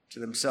 to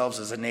themselves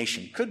as a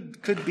nation.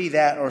 Could be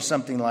that or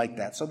something like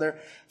that. So their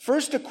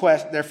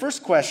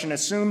first question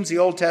assumes the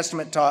Old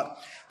Testament taught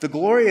the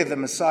glory of the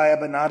Messiah,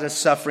 but not his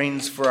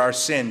sufferings for our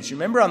sins. You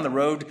remember on the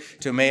road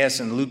to Emmaus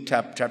in Luke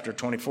chapter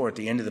 24, at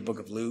the end of the book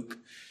of Luke,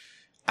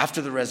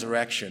 after the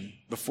resurrection,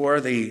 before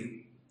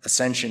the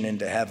ascension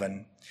into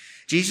heaven,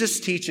 Jesus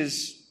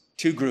teaches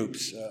two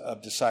groups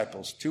of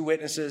disciples, two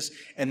witnesses,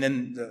 and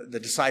then the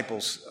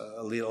disciples,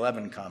 the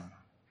 11 come.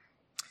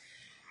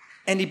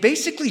 And he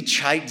basically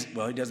chides,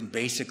 well, he doesn't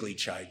basically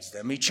chides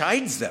them. He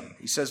chides them.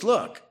 He says,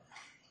 look,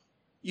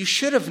 you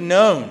should have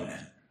known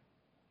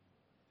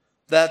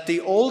that the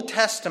Old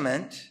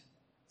Testament,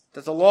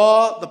 that the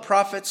law, the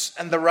prophets,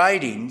 and the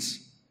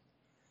writings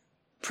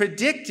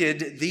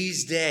predicted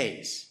these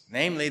days,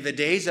 namely the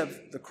days of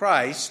the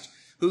Christ,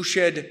 who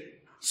should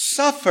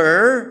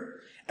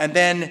suffer and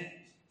then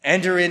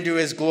enter into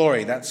his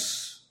glory.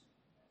 That's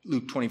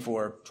Luke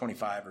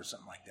 24:25 or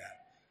something like that.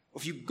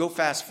 If you go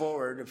fast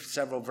forward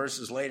several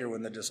verses later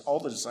when all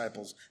the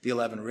disciples, the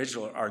 11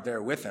 original, are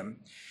there with him,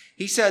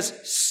 he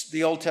says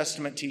the Old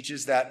Testament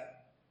teaches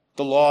that,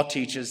 the law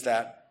teaches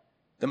that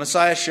the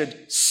Messiah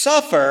should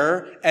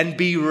suffer and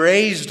be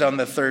raised on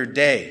the third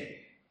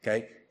day.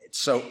 Okay?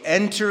 So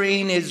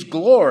entering his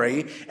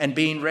glory and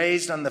being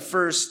raised on the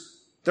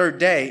third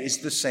day is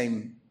the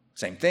same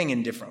thing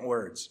in different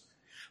words.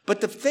 But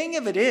the thing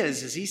of it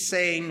is he's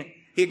saying,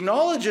 he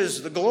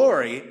acknowledges the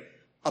glory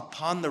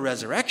upon the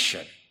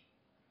resurrection.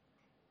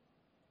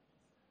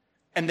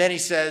 And then he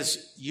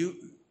says, you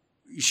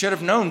should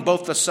have known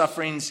both the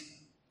sufferings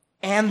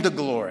and the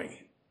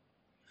glory.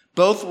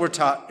 Both were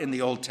taught in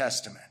the Old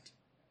Testament.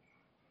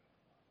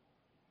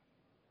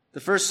 The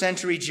first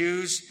century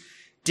Jews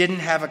didn't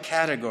have a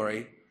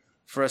category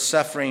for a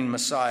suffering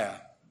Messiah.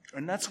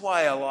 And that's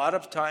why a lot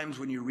of times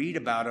when you read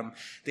about them,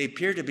 they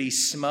appear to be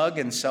smug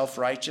and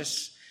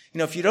self-righteous. You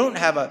know, if you don't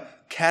have a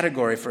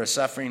category for a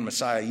suffering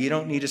Messiah, you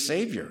don't need a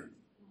savior.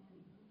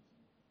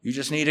 You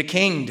just need a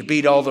king to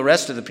beat all the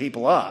rest of the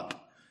people up.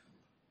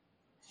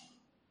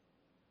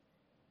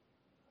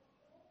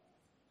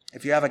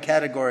 If you have a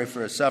category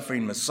for a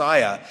suffering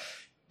Messiah,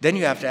 then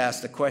you have to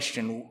ask the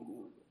question,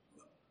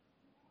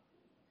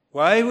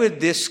 why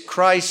would this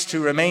Christ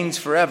who remains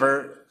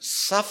forever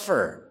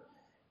suffer?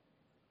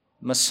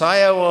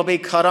 Messiah will be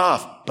cut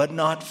off, but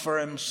not for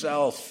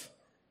himself.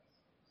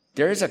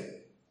 There's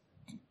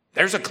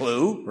a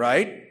clue,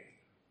 right?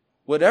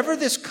 Whatever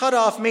this cut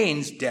off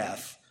means,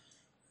 death.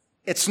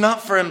 It's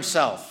not for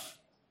himself,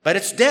 but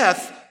it's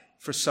death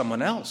for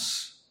someone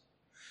else.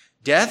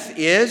 Death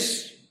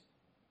is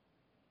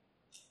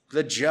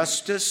the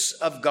justice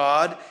of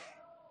God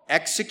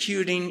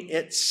executing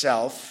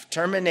itself,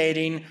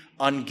 terminating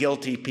on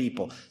guilty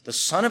people. The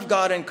Son of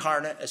God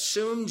incarnate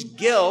assumes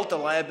guilt, a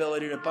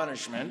liability to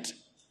punishment.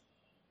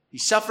 He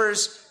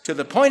suffers to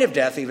the point of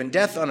death, even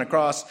death on a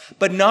cross,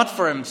 but not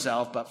for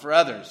himself, but for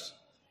others.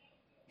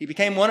 He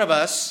became one of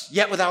us,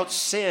 yet without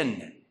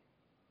sin.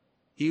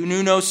 He who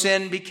knew no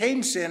sin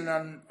became sin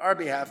on our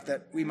behalf,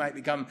 that we might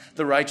become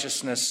the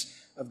righteousness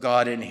of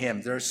God in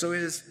him. There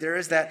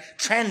is that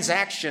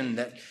transaction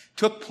that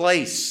took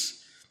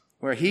place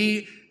where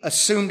he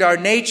assumed our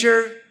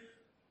nature,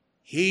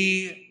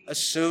 he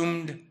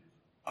assumed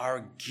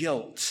our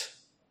guilt.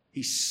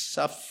 He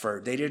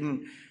suffered. They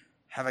didn't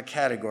have a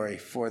category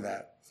for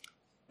that.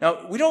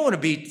 Now, we don't want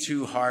to be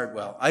too hard.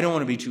 Well, I don't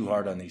want to be too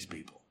hard on these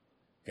people,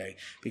 okay?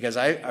 Because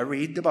I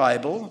read the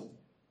Bible.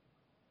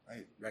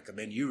 I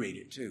recommend you read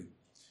it too.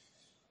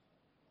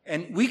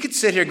 And we could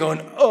sit here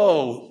going,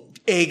 oh,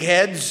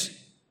 eggheads,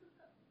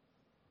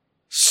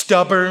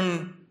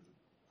 stubborn,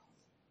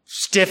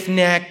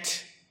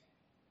 stiff-necked,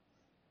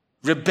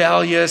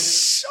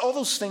 rebellious. All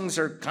those things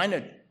are kind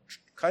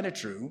of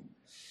true.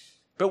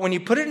 But when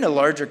you put it in a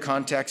larger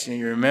context and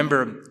you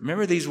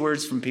remember these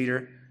words from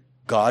Peter,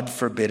 God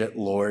forbid it,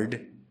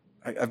 Lord.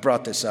 I've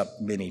brought this up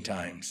many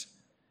times.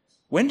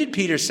 When did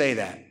Peter say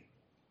that?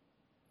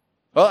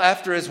 Well,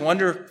 after his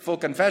wonderful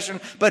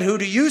confession, but who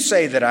do you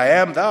say that I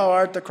am? Thou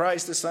art the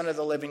Christ, the Son of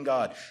the living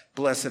God.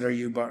 Blessed are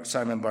you,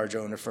 Simon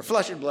Bar-Jonah, for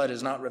flesh and blood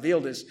has not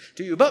revealed this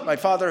to you, but my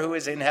Father who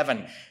is in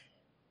heaven.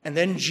 And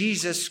then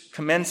Jesus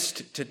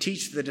commenced to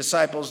teach the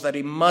disciples that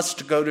he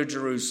must go to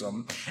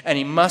Jerusalem, and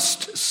he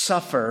must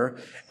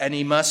suffer, and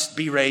he must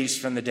be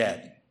raised from the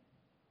dead.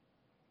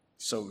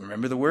 So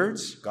remember the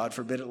words, God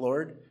forbid it,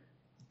 Lord.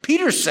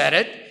 Peter said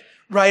it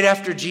right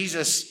after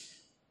Jesus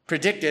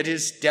predicted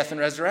his death and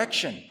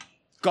resurrection.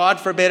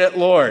 God forbid it,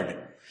 Lord.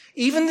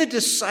 Even the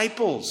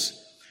disciples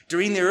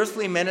during the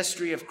earthly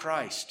ministry of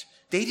Christ,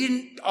 they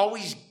didn't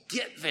always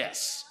get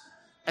this.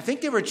 I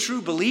think they were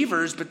true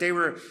believers, but they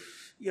were,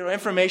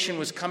 information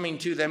was coming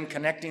to them,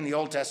 connecting the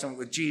Old Testament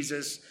with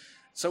Jesus.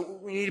 So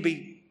we need to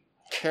be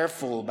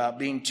careful about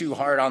being too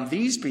hard on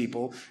these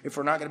people if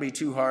we're not going to be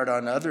too hard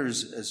on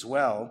others as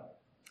well.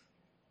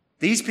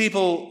 These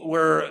people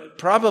were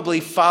probably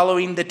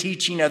following the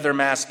teaching of their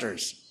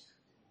masters.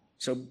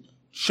 So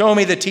show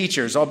me the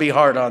teachers, I'll be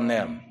hard on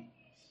them.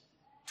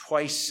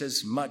 Twice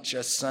as much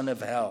a son of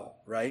hell,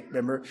 right?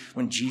 Remember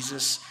when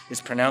Jesus is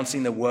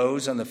pronouncing the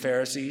woes on the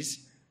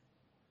Pharisees?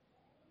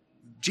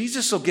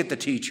 Jesus will get the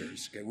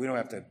teachers. Okay? We don't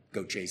have to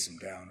go chase them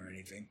down or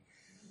anything.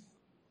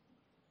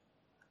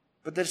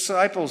 But the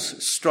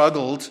disciples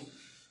struggled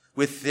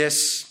with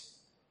this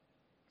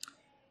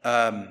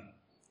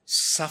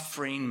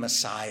suffering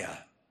Messiah.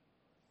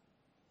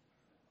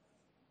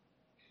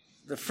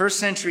 The first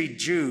century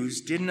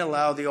Jews didn't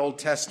allow the Old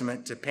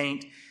Testament to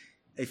paint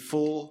a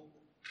full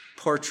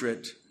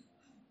portrait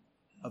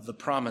of the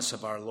promise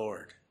of our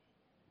Lord.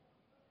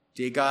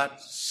 They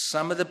got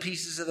some of the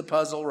pieces of the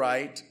puzzle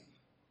right.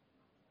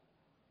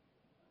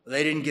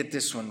 They didn't get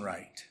this one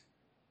right.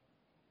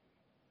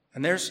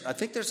 And I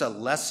think there's a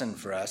lesson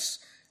for us.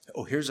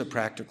 Oh, here's a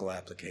practical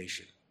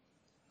application.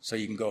 So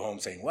you can go home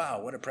saying,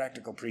 wow, what a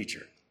practical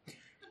preacher.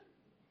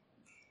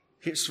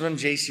 Here's from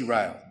J.C.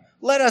 Ryle.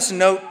 Let us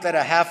note that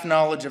a half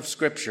knowledge of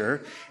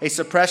Scripture, a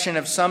suppression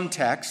of some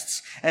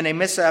texts, and a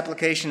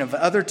misapplication of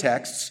other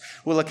texts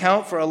will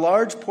account for a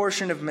large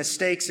portion of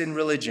mistakes in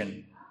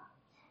religion.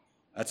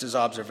 That's his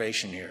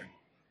observation here.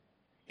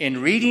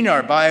 In reading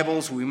our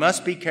Bibles, we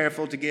must be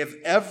careful to give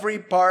every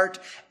part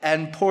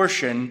and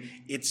portion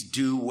its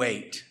due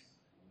weight.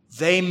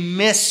 They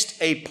missed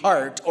a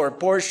part or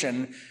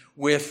portion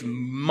with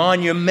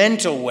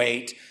monumental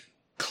weight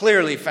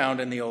clearly found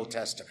in the Old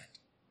Testament.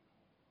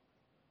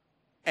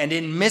 And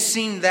in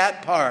missing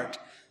that part,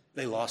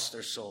 they lost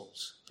their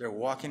souls. They're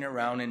walking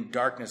around in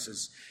darkness,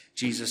 as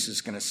Jesus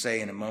is going to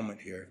say in a moment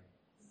here.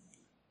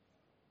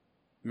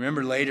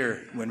 Remember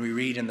later when we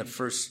read in 1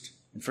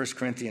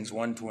 Corinthians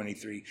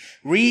 1:23,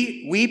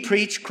 we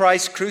preach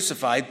Christ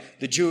crucified,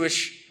 the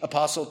Jewish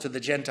apostle to the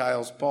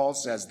Gentiles, Paul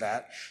says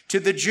that. To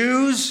the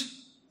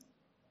Jews,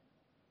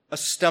 a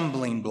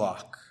stumbling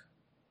block.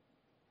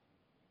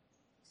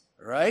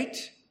 Right?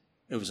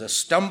 It was a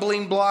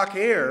stumbling block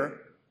here.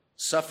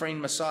 Suffering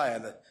Messiah,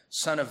 the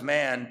Son of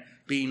Man,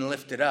 being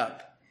lifted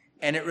up.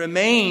 And it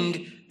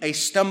remained a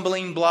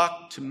stumbling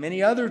block to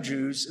many other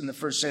Jews in the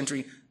first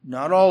century,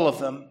 not all of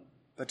them,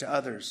 but to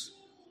others.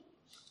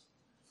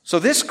 So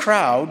this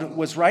crowd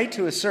was right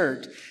to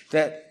assert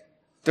that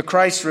the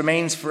Christ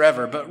remains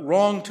forever, but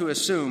wrong to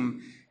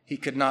assume he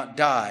could not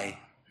die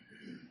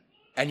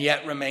and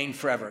yet remain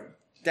forever.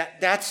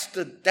 That's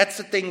the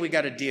thing we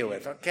got to deal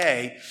with.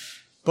 Okay.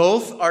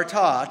 Both are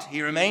taught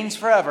he remains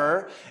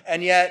forever,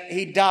 and yet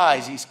he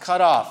dies. He's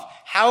cut off.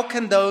 How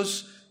can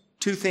those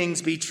two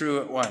things be true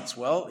at once?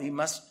 Well, he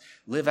must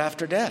live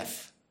after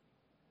death.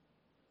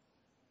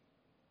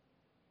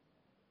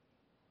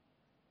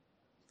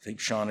 I think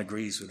Sean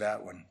agrees with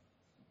that one.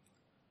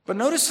 But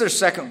notice their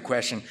second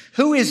question.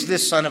 Who is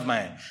this Son of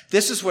Man?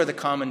 This is where the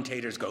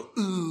commentators go,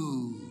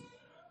 ooh.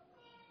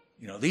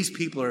 These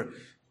people are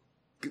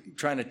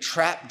trying to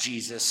trap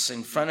Jesus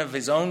in front of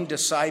his own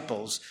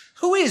disciples.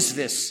 Who is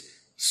this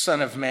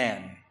Son of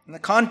Man? In the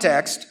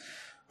context,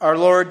 our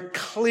Lord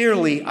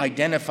clearly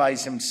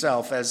identifies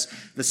himself as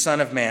the Son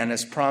of Man,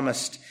 as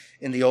promised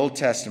in the Old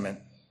Testament.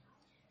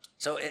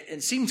 So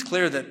it seems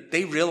clear that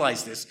they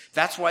realize this.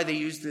 That's why they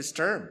use this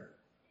term.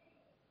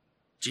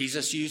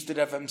 Jesus used it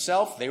of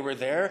himself. They were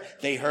there.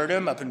 They heard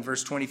him up in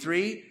verse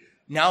 23.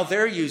 Now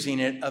they're using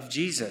it of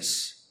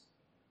Jesus.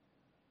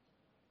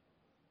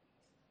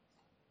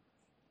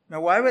 Now,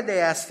 why would they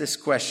ask this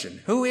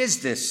question? Who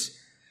is this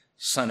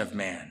Son of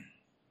Man?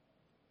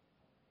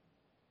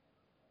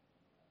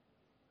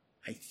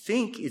 I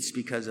think it's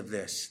because of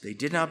this. They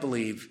did not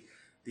believe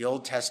the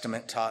Old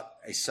Testament taught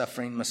a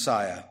suffering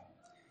Messiah,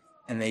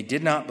 and they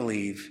did not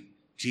believe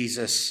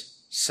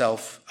Jesus'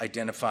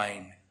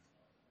 self-identifying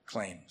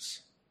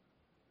claims.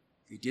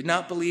 They did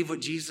not believe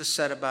what Jesus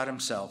said about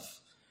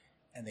himself,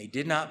 and they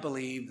did not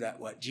believe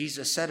that what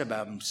Jesus said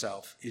about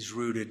himself is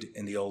rooted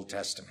in the Old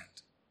Testament.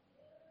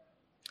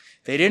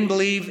 They didn't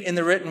believe in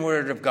the written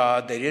word of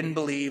God. They didn't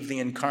believe the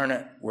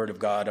incarnate word of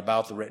God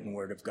about the written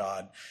word of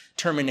God,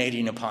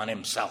 terminating upon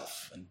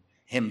himself and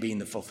him being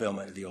the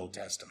fulfillment of the Old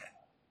Testament.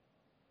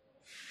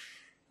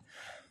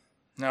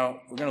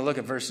 Now, we're going to look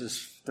at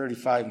verses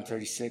 35 and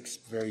 36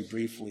 very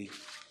briefly.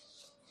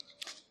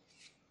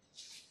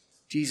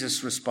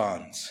 Jesus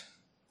responds.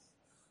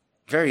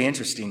 Very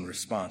interesting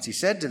response. He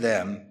said to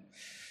them,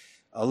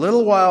 "A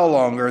little while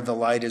longer the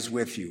light is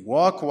with you.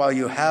 Walk while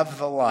you have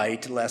the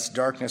light, lest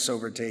darkness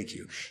overtake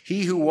you.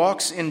 He who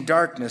walks in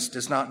darkness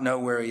does not know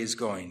where he is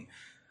going.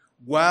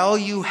 While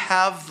you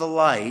have the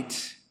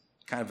light,"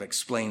 kind of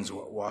explains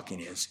what walking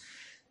is,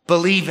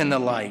 "believe in the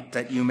light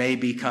that you may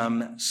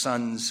become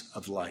sons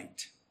of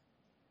light."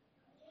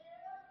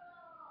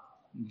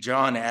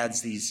 John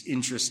adds this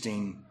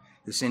interesting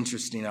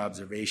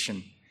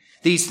observation.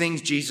 These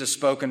things Jesus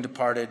spoke and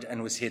departed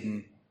and was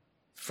hidden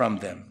from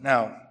them.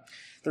 Now,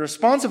 the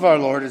response of our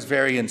Lord is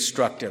very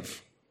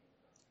instructive.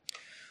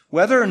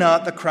 Whether or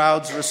not the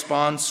crowd's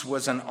response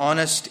was an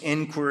honest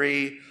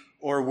inquiry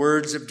or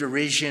words of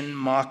derision,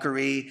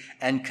 mockery,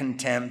 and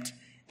contempt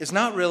is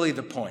not really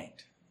the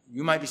point.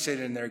 You might be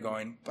sitting there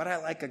going, but I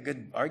like a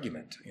good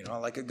argument, I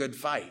like a good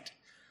fight.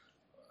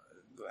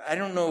 I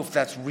don't know if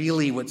that's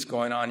really what's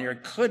going on here.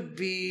 It could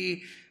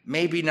be,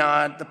 maybe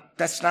not.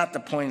 That's not the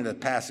point of the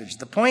passage.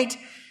 The point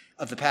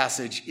of the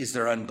passage is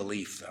their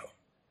unbelief, though.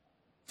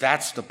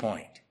 That's the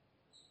point.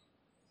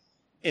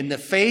 in the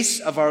face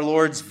of our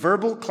Lord's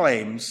verbal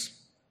claims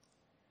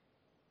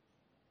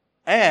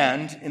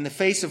and in the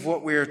face of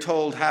what we are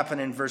told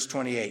happened in verse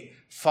 28.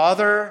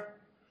 Father,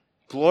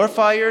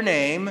 glorify your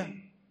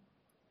name.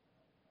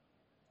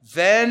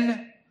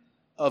 Then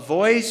a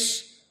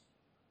voice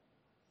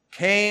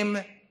came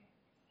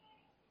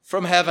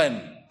from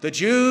heaven. The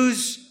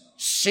Jews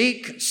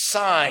seek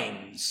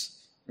signs.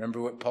 Remember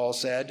what Paul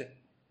said?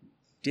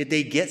 Did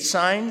they get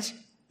signs?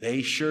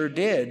 They sure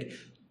did.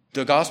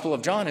 The Gospel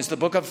of John is the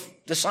book of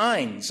the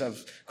signs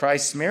of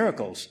Christ's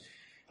miracles.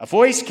 A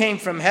voice came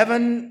from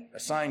heaven, a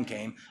sign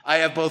came. I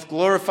have both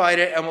glorified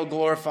it and will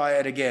glorify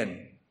it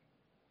again.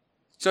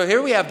 So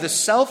here we have the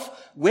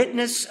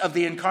self-witness of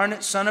the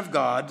incarnate Son of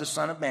God, the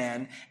Son of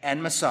Man,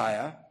 and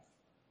Messiah.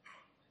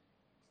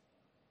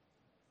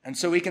 And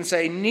so we can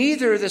say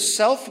neither the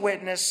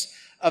self-witness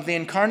of the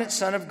incarnate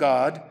Son of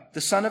God,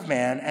 the Son of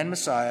Man, and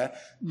Messiah,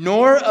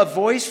 nor a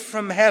voice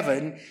from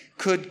heaven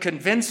could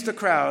convince the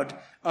crowd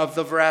of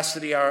the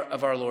veracity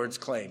of our Lord's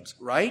claims,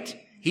 right?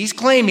 He's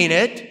claiming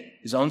it,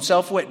 his own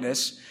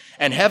self-witness,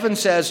 and heaven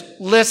says,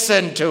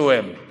 listen to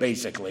him,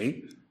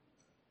 basically.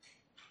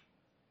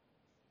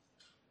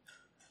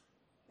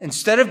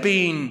 Instead of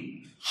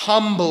being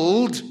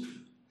humbled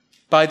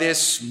by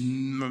this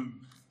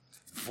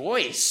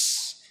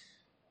voice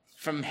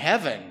from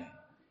heaven,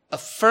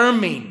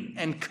 affirming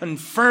and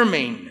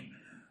confirming,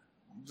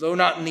 though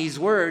not in these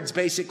words,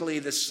 basically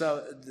the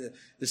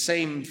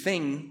same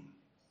thing.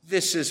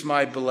 This is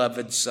my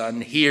beloved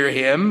Son, hear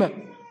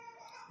him.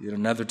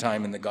 Another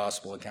time in the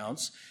gospel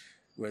accounts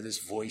where this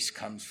voice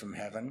comes from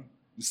heaven.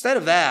 Instead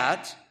of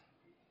that,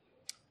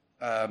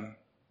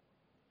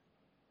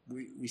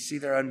 we see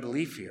their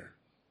unbelief here.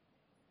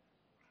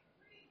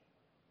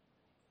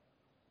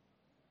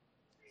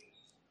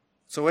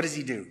 So what does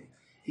he do?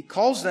 He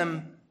calls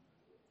them,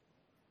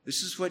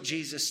 this is what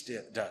Jesus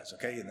does,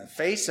 okay? In the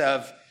face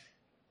of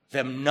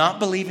them not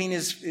believing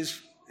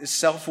his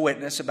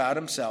self-witness about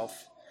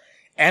himself,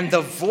 and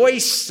the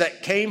voice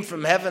that came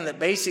from heaven that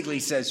basically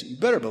says, you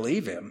better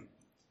believe him.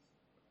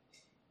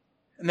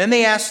 And then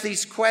they ask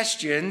these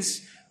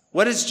questions.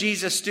 What does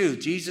Jesus do?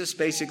 Jesus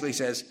basically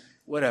says,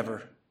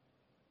 whatever.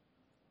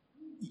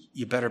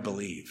 You better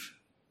believe.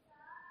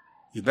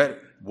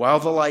 While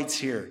the light's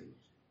here,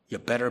 you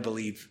better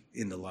believe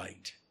in the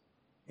light.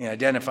 He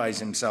identifies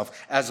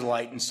himself as a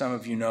light, and some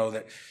of you know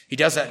that he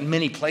does that in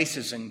many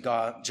places in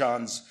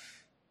John's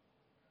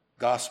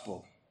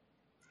gospel.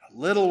 A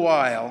little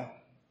while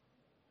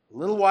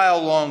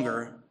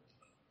longer,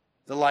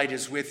 the light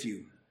is with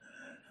you.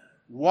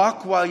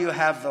 Walk while you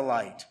have the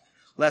light,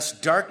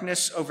 lest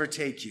darkness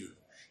overtake you.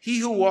 He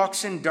who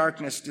walks in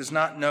darkness does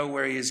not know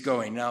where he is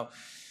going. Now,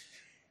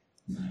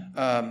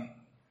 I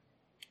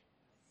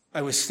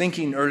was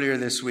thinking earlier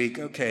this week,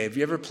 okay, have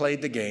you ever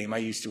played the game? I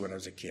used to when I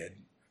was a kid.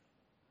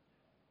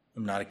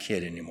 I'm not a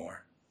kid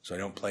anymore, so I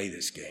don't play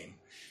this game.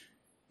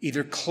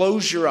 Either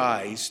close your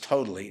eyes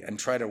totally and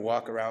try to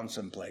walk around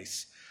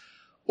someplace,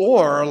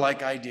 or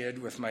like I did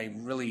with I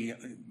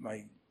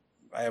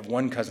have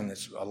one cousin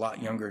that's a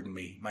lot younger than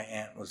me. My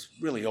aunt was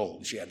really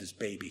old. She had this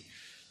baby.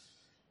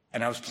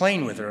 And I was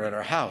playing with her at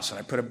our house, and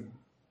I put a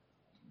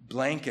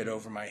blanket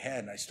over my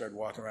head, and I started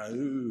walking around,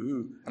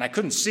 and I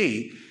couldn't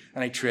see,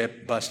 and I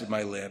tripped, busted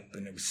my lip,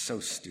 and it was so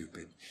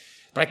stupid.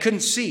 But I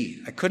couldn't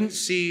see.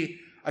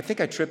 I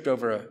think I tripped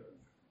over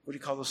what do you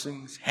call those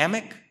things?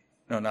 Hammock?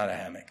 No, not a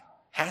hammock.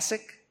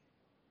 Hassock?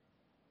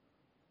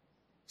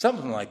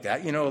 Something like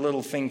that, a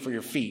little thing for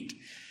your feet.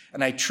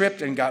 And I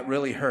tripped and got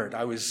really hurt.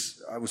 I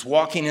was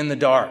walking in the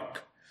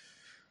dark.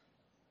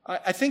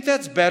 I think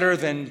that's better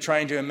than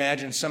trying to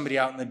imagine somebody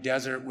out in the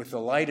desert with the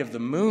light of the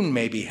moon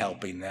maybe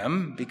helping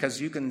them,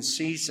 because you can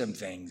see some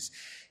things.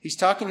 He's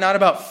talking not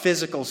about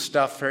physical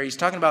stuff here. He's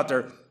talking about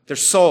their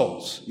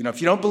souls.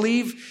 If you don't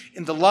believe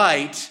in the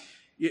light,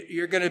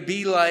 you're going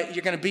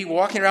to be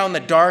walking around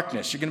in the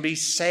darkness. You're going to be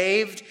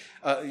saved.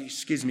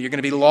 You're going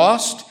to be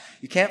lost.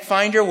 You can't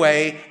find your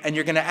way, and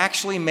you're going to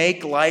actually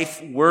make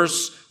life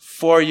worse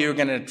for you. You're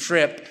going to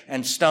trip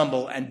and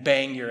stumble and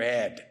bang your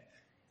head.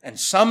 And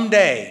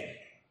someday,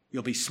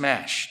 you'll be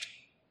smashed.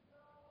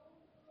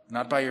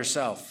 Not by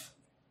yourself,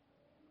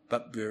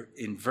 but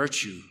in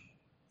virtue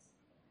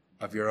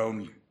of your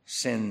own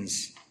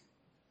sins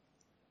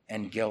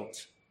and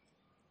guilt.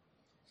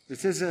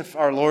 It's as if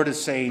our Lord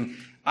is saying,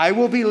 I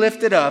will be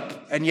lifted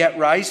up and yet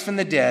rise from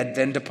the dead,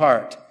 then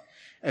depart.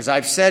 As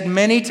I've said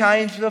many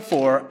times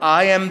before,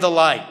 I am the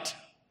light.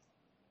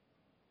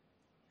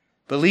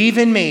 Believe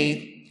in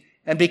me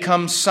and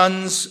become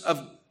sons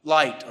of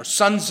light, or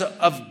sons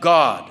of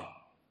God.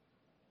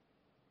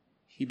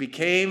 He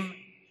gave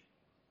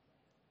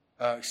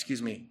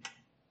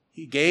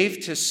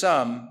to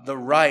some the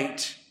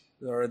right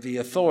or the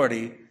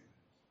authority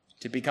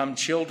to become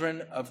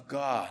children of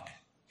God.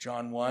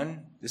 John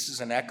 1, this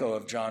is an echo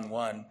of John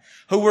 1,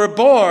 who were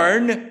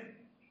born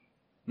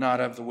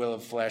not of the will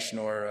of flesh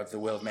nor of the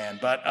will of man,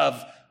 but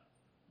of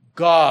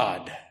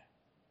God.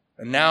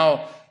 And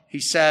now he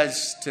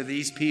says to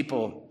these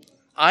people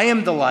I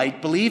am the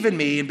light. Believe in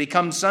me and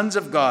become sons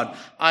of God.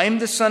 I am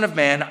the Son of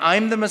Man. I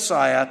am the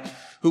Messiah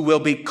who will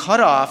be cut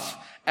off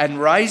and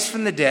rise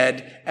from the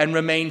dead and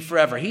remain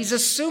forever. He's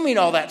assuming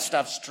all that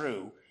stuff's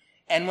true.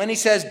 And when he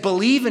says,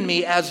 believe in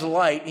me as the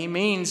light, he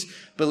means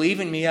believe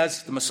in me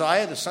as the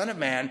Messiah, the Son of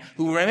Man,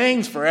 who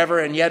remains forever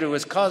and yet who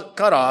is cut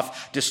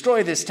off,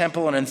 destroy this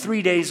temple, and in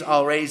 3 days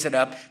I'll raise it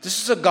up.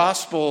 These are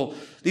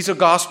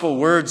gospel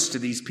words to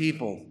these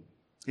people.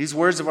 These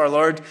words of our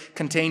Lord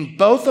contain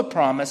both a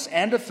promise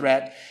and a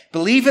threat.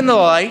 Believe in the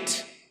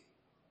light,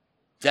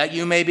 that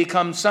you may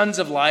become sons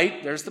of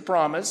light. There's the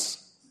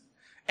promise.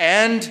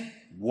 And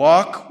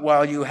walk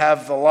while you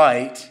have the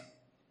light,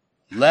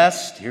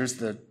 lest, here's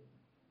the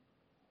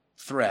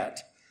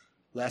threat,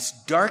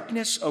 lest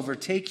darkness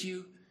overtake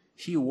you.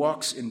 He who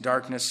walks in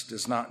darkness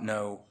does not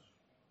know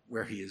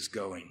where he is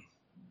going.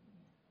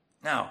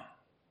 Now,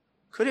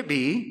 could it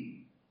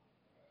be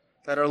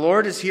that our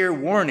Lord is here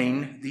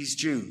warning these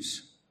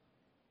Jews?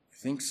 I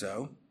think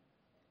so.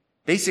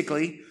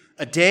 Basically,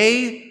 a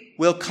day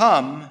will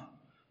come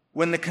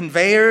when the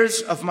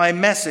conveyors of my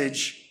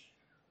message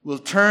will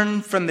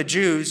turn from the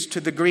Jews to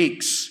the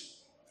Greeks.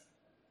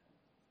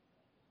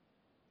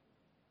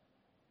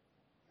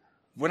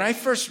 When I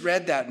first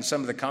read that in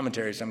some of the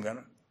commentaries, I'm going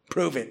to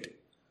prove it.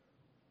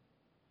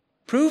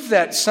 Prove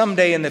that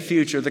someday in the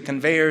future, the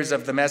conveyors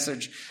of the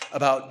message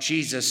about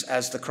Jesus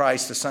as the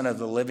Christ, the Son of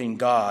the living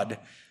God,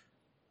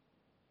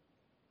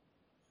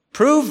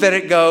 prove that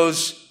it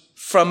goes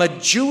from a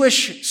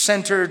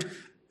Jewish-centered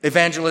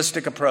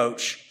evangelistic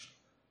approach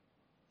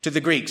to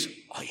the Greeks.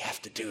 All you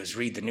have to do is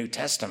read the New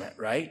Testament,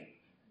 right?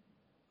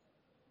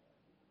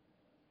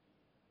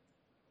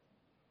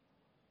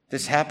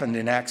 This happened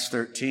in Acts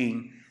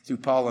 13 through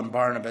Paul and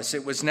Barnabas.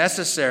 It was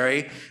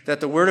necessary that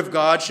the word of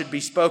God should be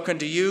spoken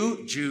to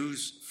you,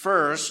 Jews,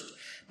 first.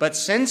 But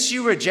since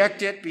you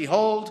reject it,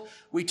 behold,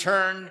 we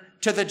turn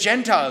to the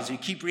Gentiles. You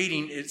keep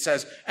reading, it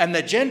says, and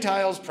the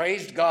Gentiles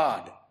praised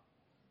God.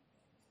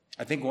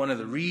 I think one of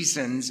the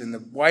reasons in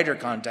the wider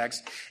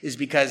context is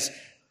because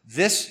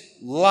this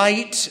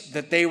light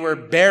that they were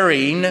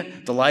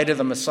bearing, the light of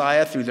the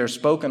Messiah through their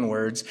spoken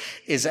words,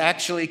 is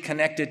actually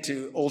connected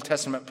to Old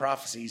Testament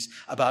prophecies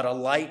about a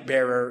light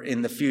bearer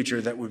in the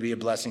future that would be a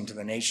blessing to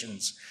the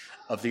nations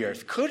of the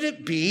earth. Could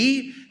it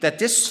be that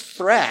this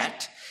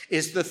threat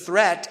is the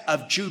threat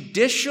of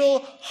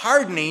judicial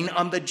hardening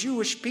on the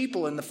Jewish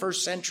people in the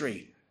first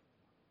century?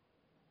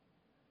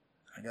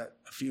 I got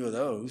a few of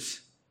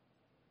those.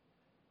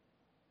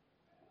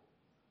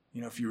 You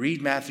know, if you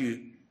read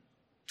Matthew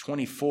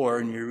 24,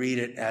 and you read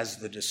it as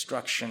the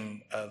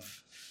destruction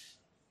of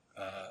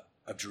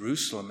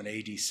Jerusalem in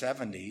AD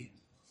 70,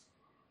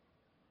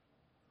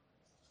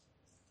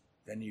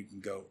 then you can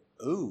go,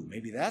 ooh,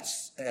 maybe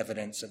that's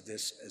evidence of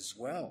this as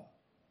well.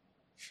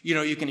 You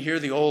know, you can hear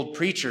the old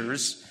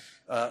preachers,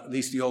 at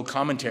least the old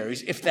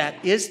commentaries, if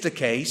that is the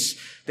case,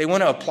 they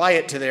want to apply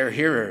it to their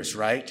hearers,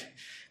 right?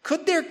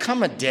 Could there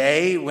come a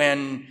day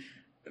when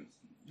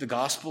the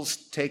gospel's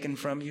taken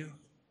from you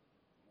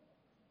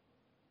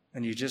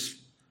and you just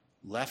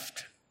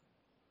left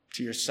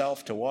to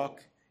yourself to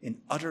walk in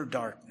utter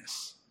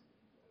darkness?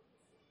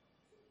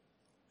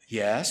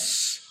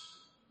 Yes.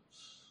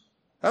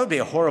 That would be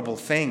a horrible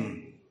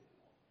thing.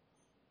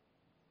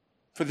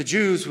 For the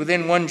Jews,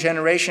 within one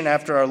generation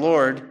after our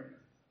Lord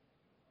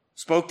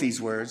spoke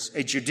these words,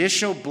 a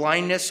judicial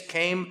blindness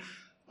came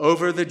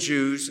over the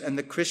Jews, and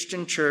the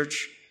Christian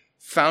church,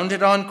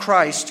 founded on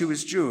Christ, who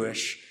is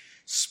Jewish,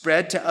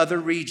 spread to other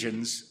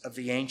regions of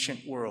the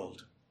ancient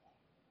world.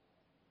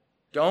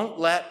 Don't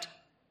let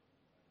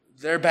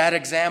their bad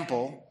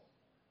example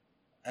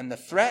and the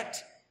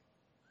threat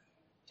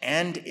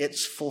and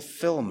its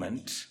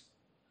fulfillment,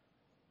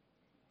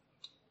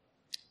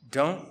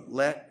 don't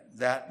let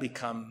that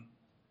become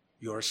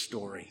your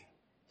story.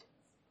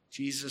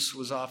 Jesus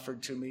was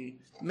offered to me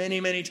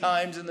many, many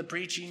times in the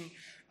preaching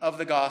of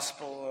the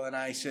gospel, and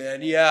I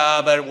said,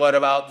 yeah, but what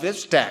about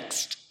this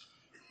text?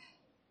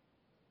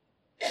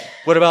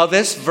 What about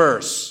this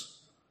verse?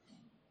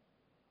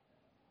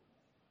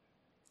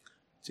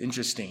 It's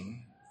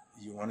interesting.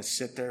 You want to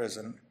sit there as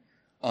an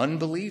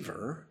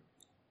unbeliever,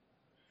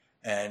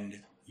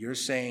 and you're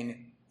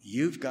saying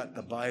you've got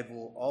the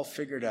Bible all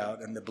figured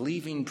out, and the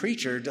believing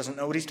preacher doesn't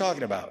know what he's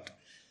talking about.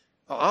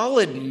 I'll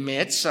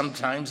admit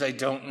sometimes I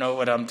don't know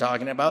what I'm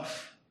talking about.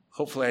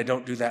 Hopefully I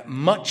don't do that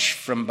much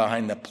from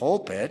behind the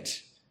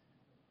pulpit.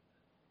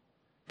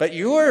 But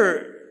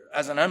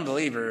as an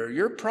unbeliever,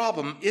 your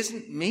problem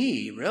isn't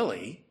me,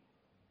 really.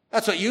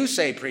 That's what you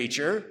say,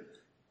 preacher.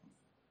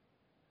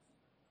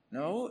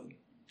 No,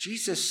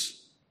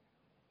 Jesus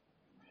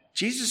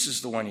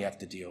is the one you have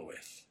to deal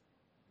with.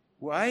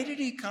 Why did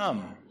he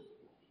come?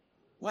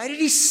 Why did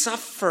he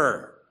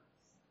suffer?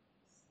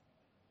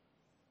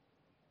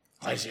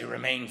 Why does he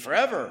remain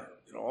forever?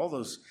 You know, all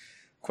those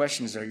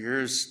questions are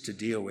yours to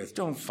deal with.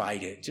 Don't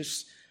fight it.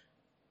 Just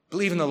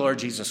believe in the Lord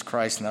Jesus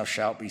Christ and thou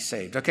shalt be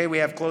saved. Okay, we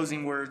have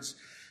closing words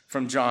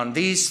from John.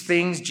 These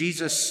things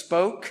Jesus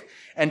spoke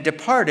and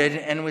departed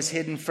and was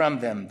hidden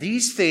from them.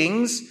 These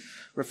things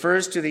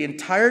refers to the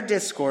entire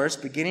discourse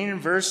beginning in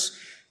verse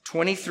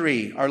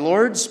 23. Our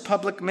Lord's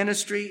public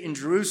ministry in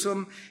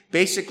Jerusalem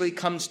basically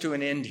comes to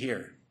an end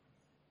here.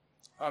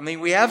 I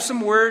mean, we have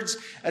some words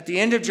at the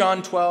end of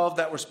John 12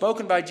 that were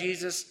spoken by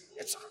Jesus.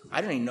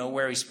 I don't even know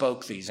where he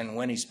spoke these and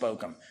when he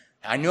spoke them.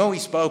 I know he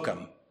spoke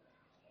them.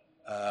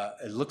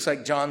 It looks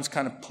like John's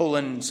kind of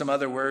pulling some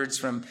other words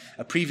from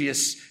a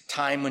previous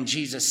time when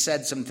Jesus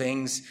said some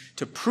things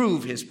to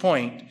prove his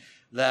point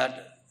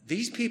that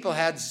these people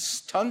had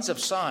tons of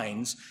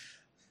signs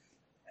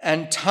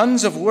and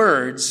tons of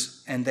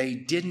words, and they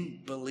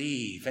didn't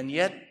believe. And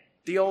yet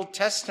the Old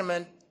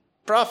Testament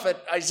prophet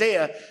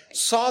Isaiah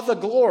saw the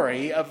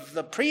glory of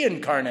the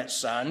pre-incarnate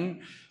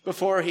Son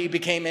before he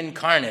became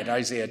incarnate.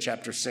 Isaiah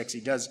chapter 6,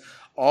 he does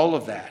all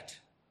of that.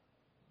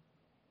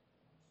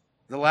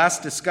 The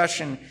last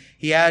discussion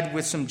he had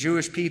with some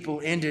Jewish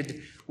people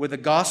ended with a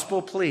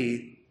gospel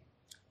plea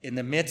in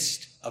the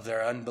midst of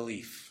their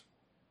unbelief.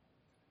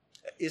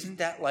 Isn't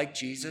that like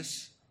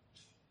Jesus?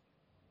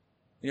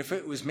 If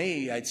it was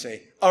me, I'd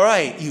say, all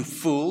right, you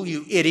fool,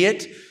 you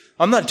idiot,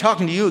 I'm not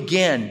talking to you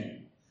again.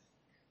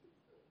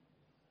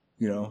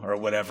 Or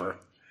whatever.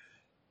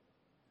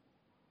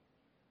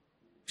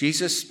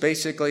 Jesus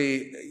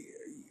basically,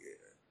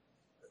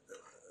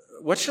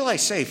 what shall I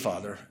say,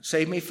 Father?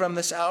 Save me from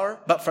this hour?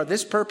 But for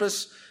this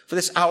purpose, for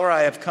this hour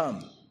I have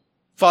come.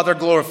 Father,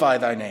 glorify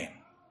thy name.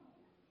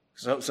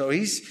 So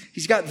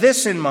he's got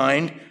this in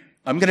mind.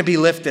 I'm going to be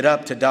lifted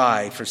up to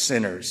die for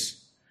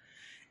sinners.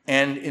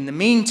 And in the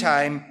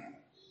meantime,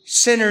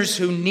 sinners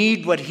who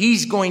need what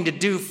he's going to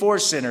do for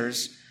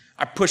sinners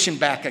are pushing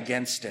back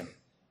against him.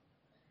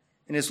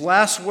 And his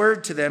last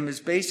word to them is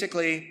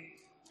basically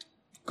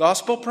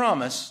gospel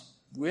promise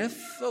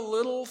with a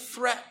little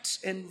threat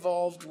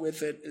involved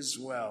with it as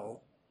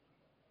well.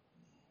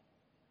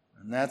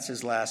 And that's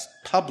his last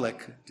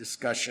public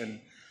discussion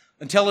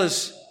until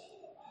his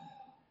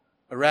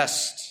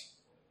arrest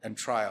and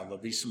trial. There'll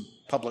be some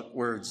public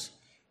words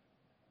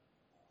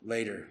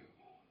later.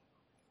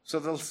 So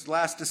the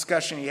last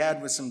discussion he had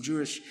with some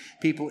Jewish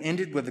people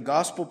ended with a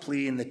gospel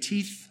plea in the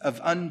teeth of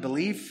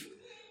unbelief.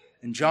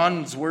 And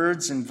John's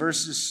words in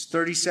verses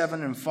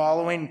 37 and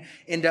following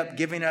end up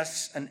giving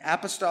us an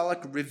apostolic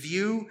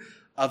review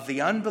of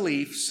the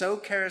unbelief so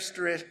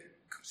characteristic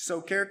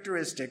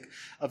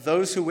of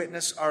those who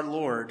witness our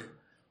Lord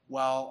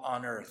while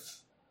on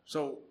earth.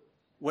 So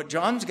what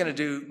John's going to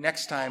do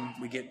next time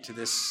we get to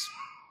this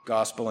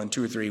gospel in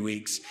 2 or 3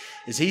 weeks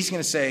is he's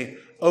going to say,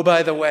 oh,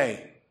 by the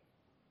way,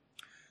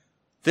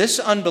 this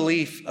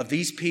unbelief of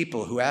these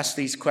people who ask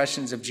these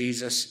questions of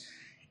Jesus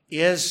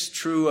is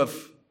true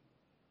of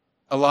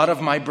a lot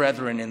of my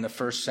brethren in the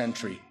first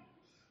century.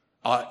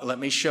 Let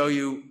me show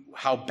you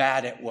how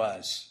bad it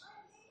was.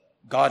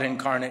 God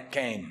incarnate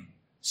came,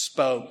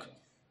 spoke,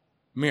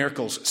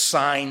 miracles,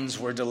 signs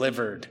were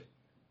delivered.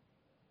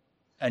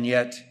 And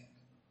yet,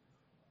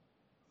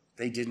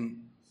 they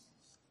didn't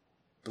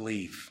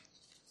believe.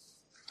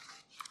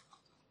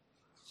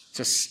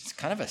 It's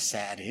kind of a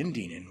sad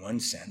ending in one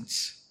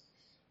sense.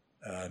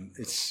 But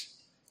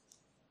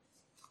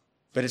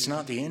it's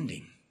not the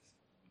ending.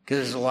 Because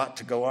there's a lot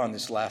to go on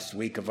this last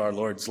week of our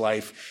Lord's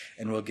life,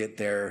 and we'll get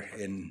there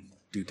in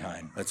due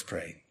time. Let's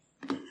pray.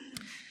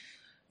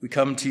 We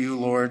come to you,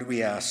 Lord.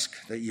 We ask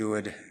that you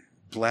would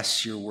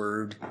bless your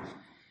word.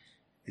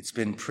 It's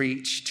been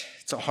preached.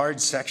 It's a hard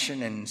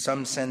section in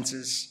some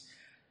senses.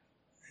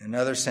 In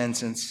other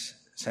senses,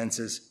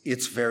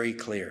 it's very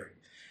clear.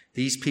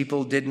 These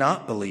people did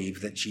not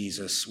believe that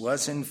Jesus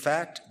was, in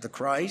fact, the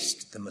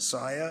Christ, the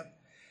Messiah,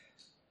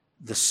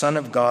 the Son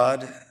of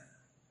God,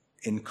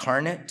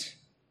 incarnate,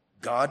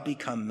 God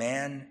become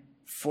man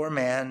for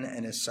man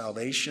and his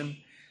salvation.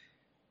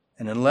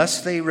 And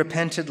unless they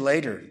repented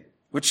later,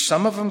 which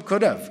some of them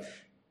could have,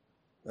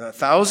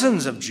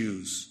 thousands of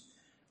Jews,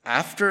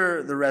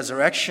 after the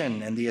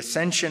resurrection and the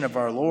ascension of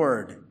our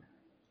Lord,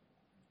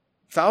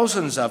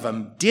 thousands of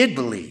them did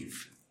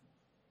believe.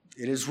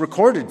 It is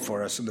recorded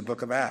for us in the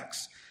book of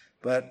Acts.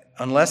 But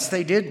unless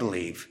they did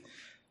believe,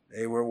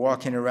 they were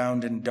walking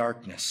around in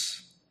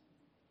darkness.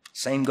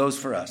 Same goes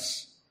for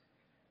us.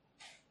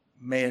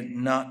 May it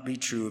not be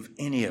true of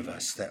any of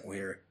us that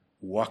we're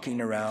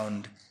walking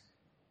around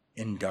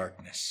in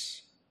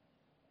darkness.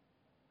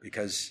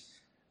 Because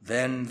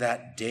then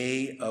that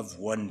day of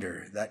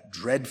wonder, that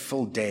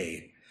dreadful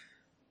day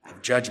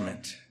of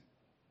judgment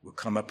will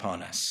come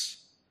upon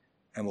us,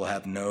 and we'll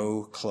have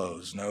no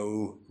clothes,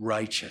 no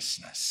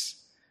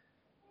righteousness,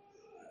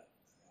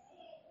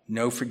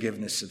 no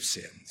forgiveness of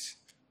sins.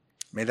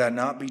 May that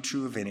not be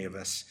true of any of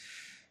us.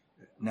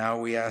 Now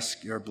we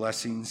ask your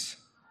blessings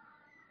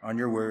on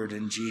your word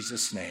in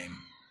Jesus' name.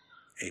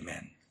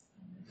 Amen.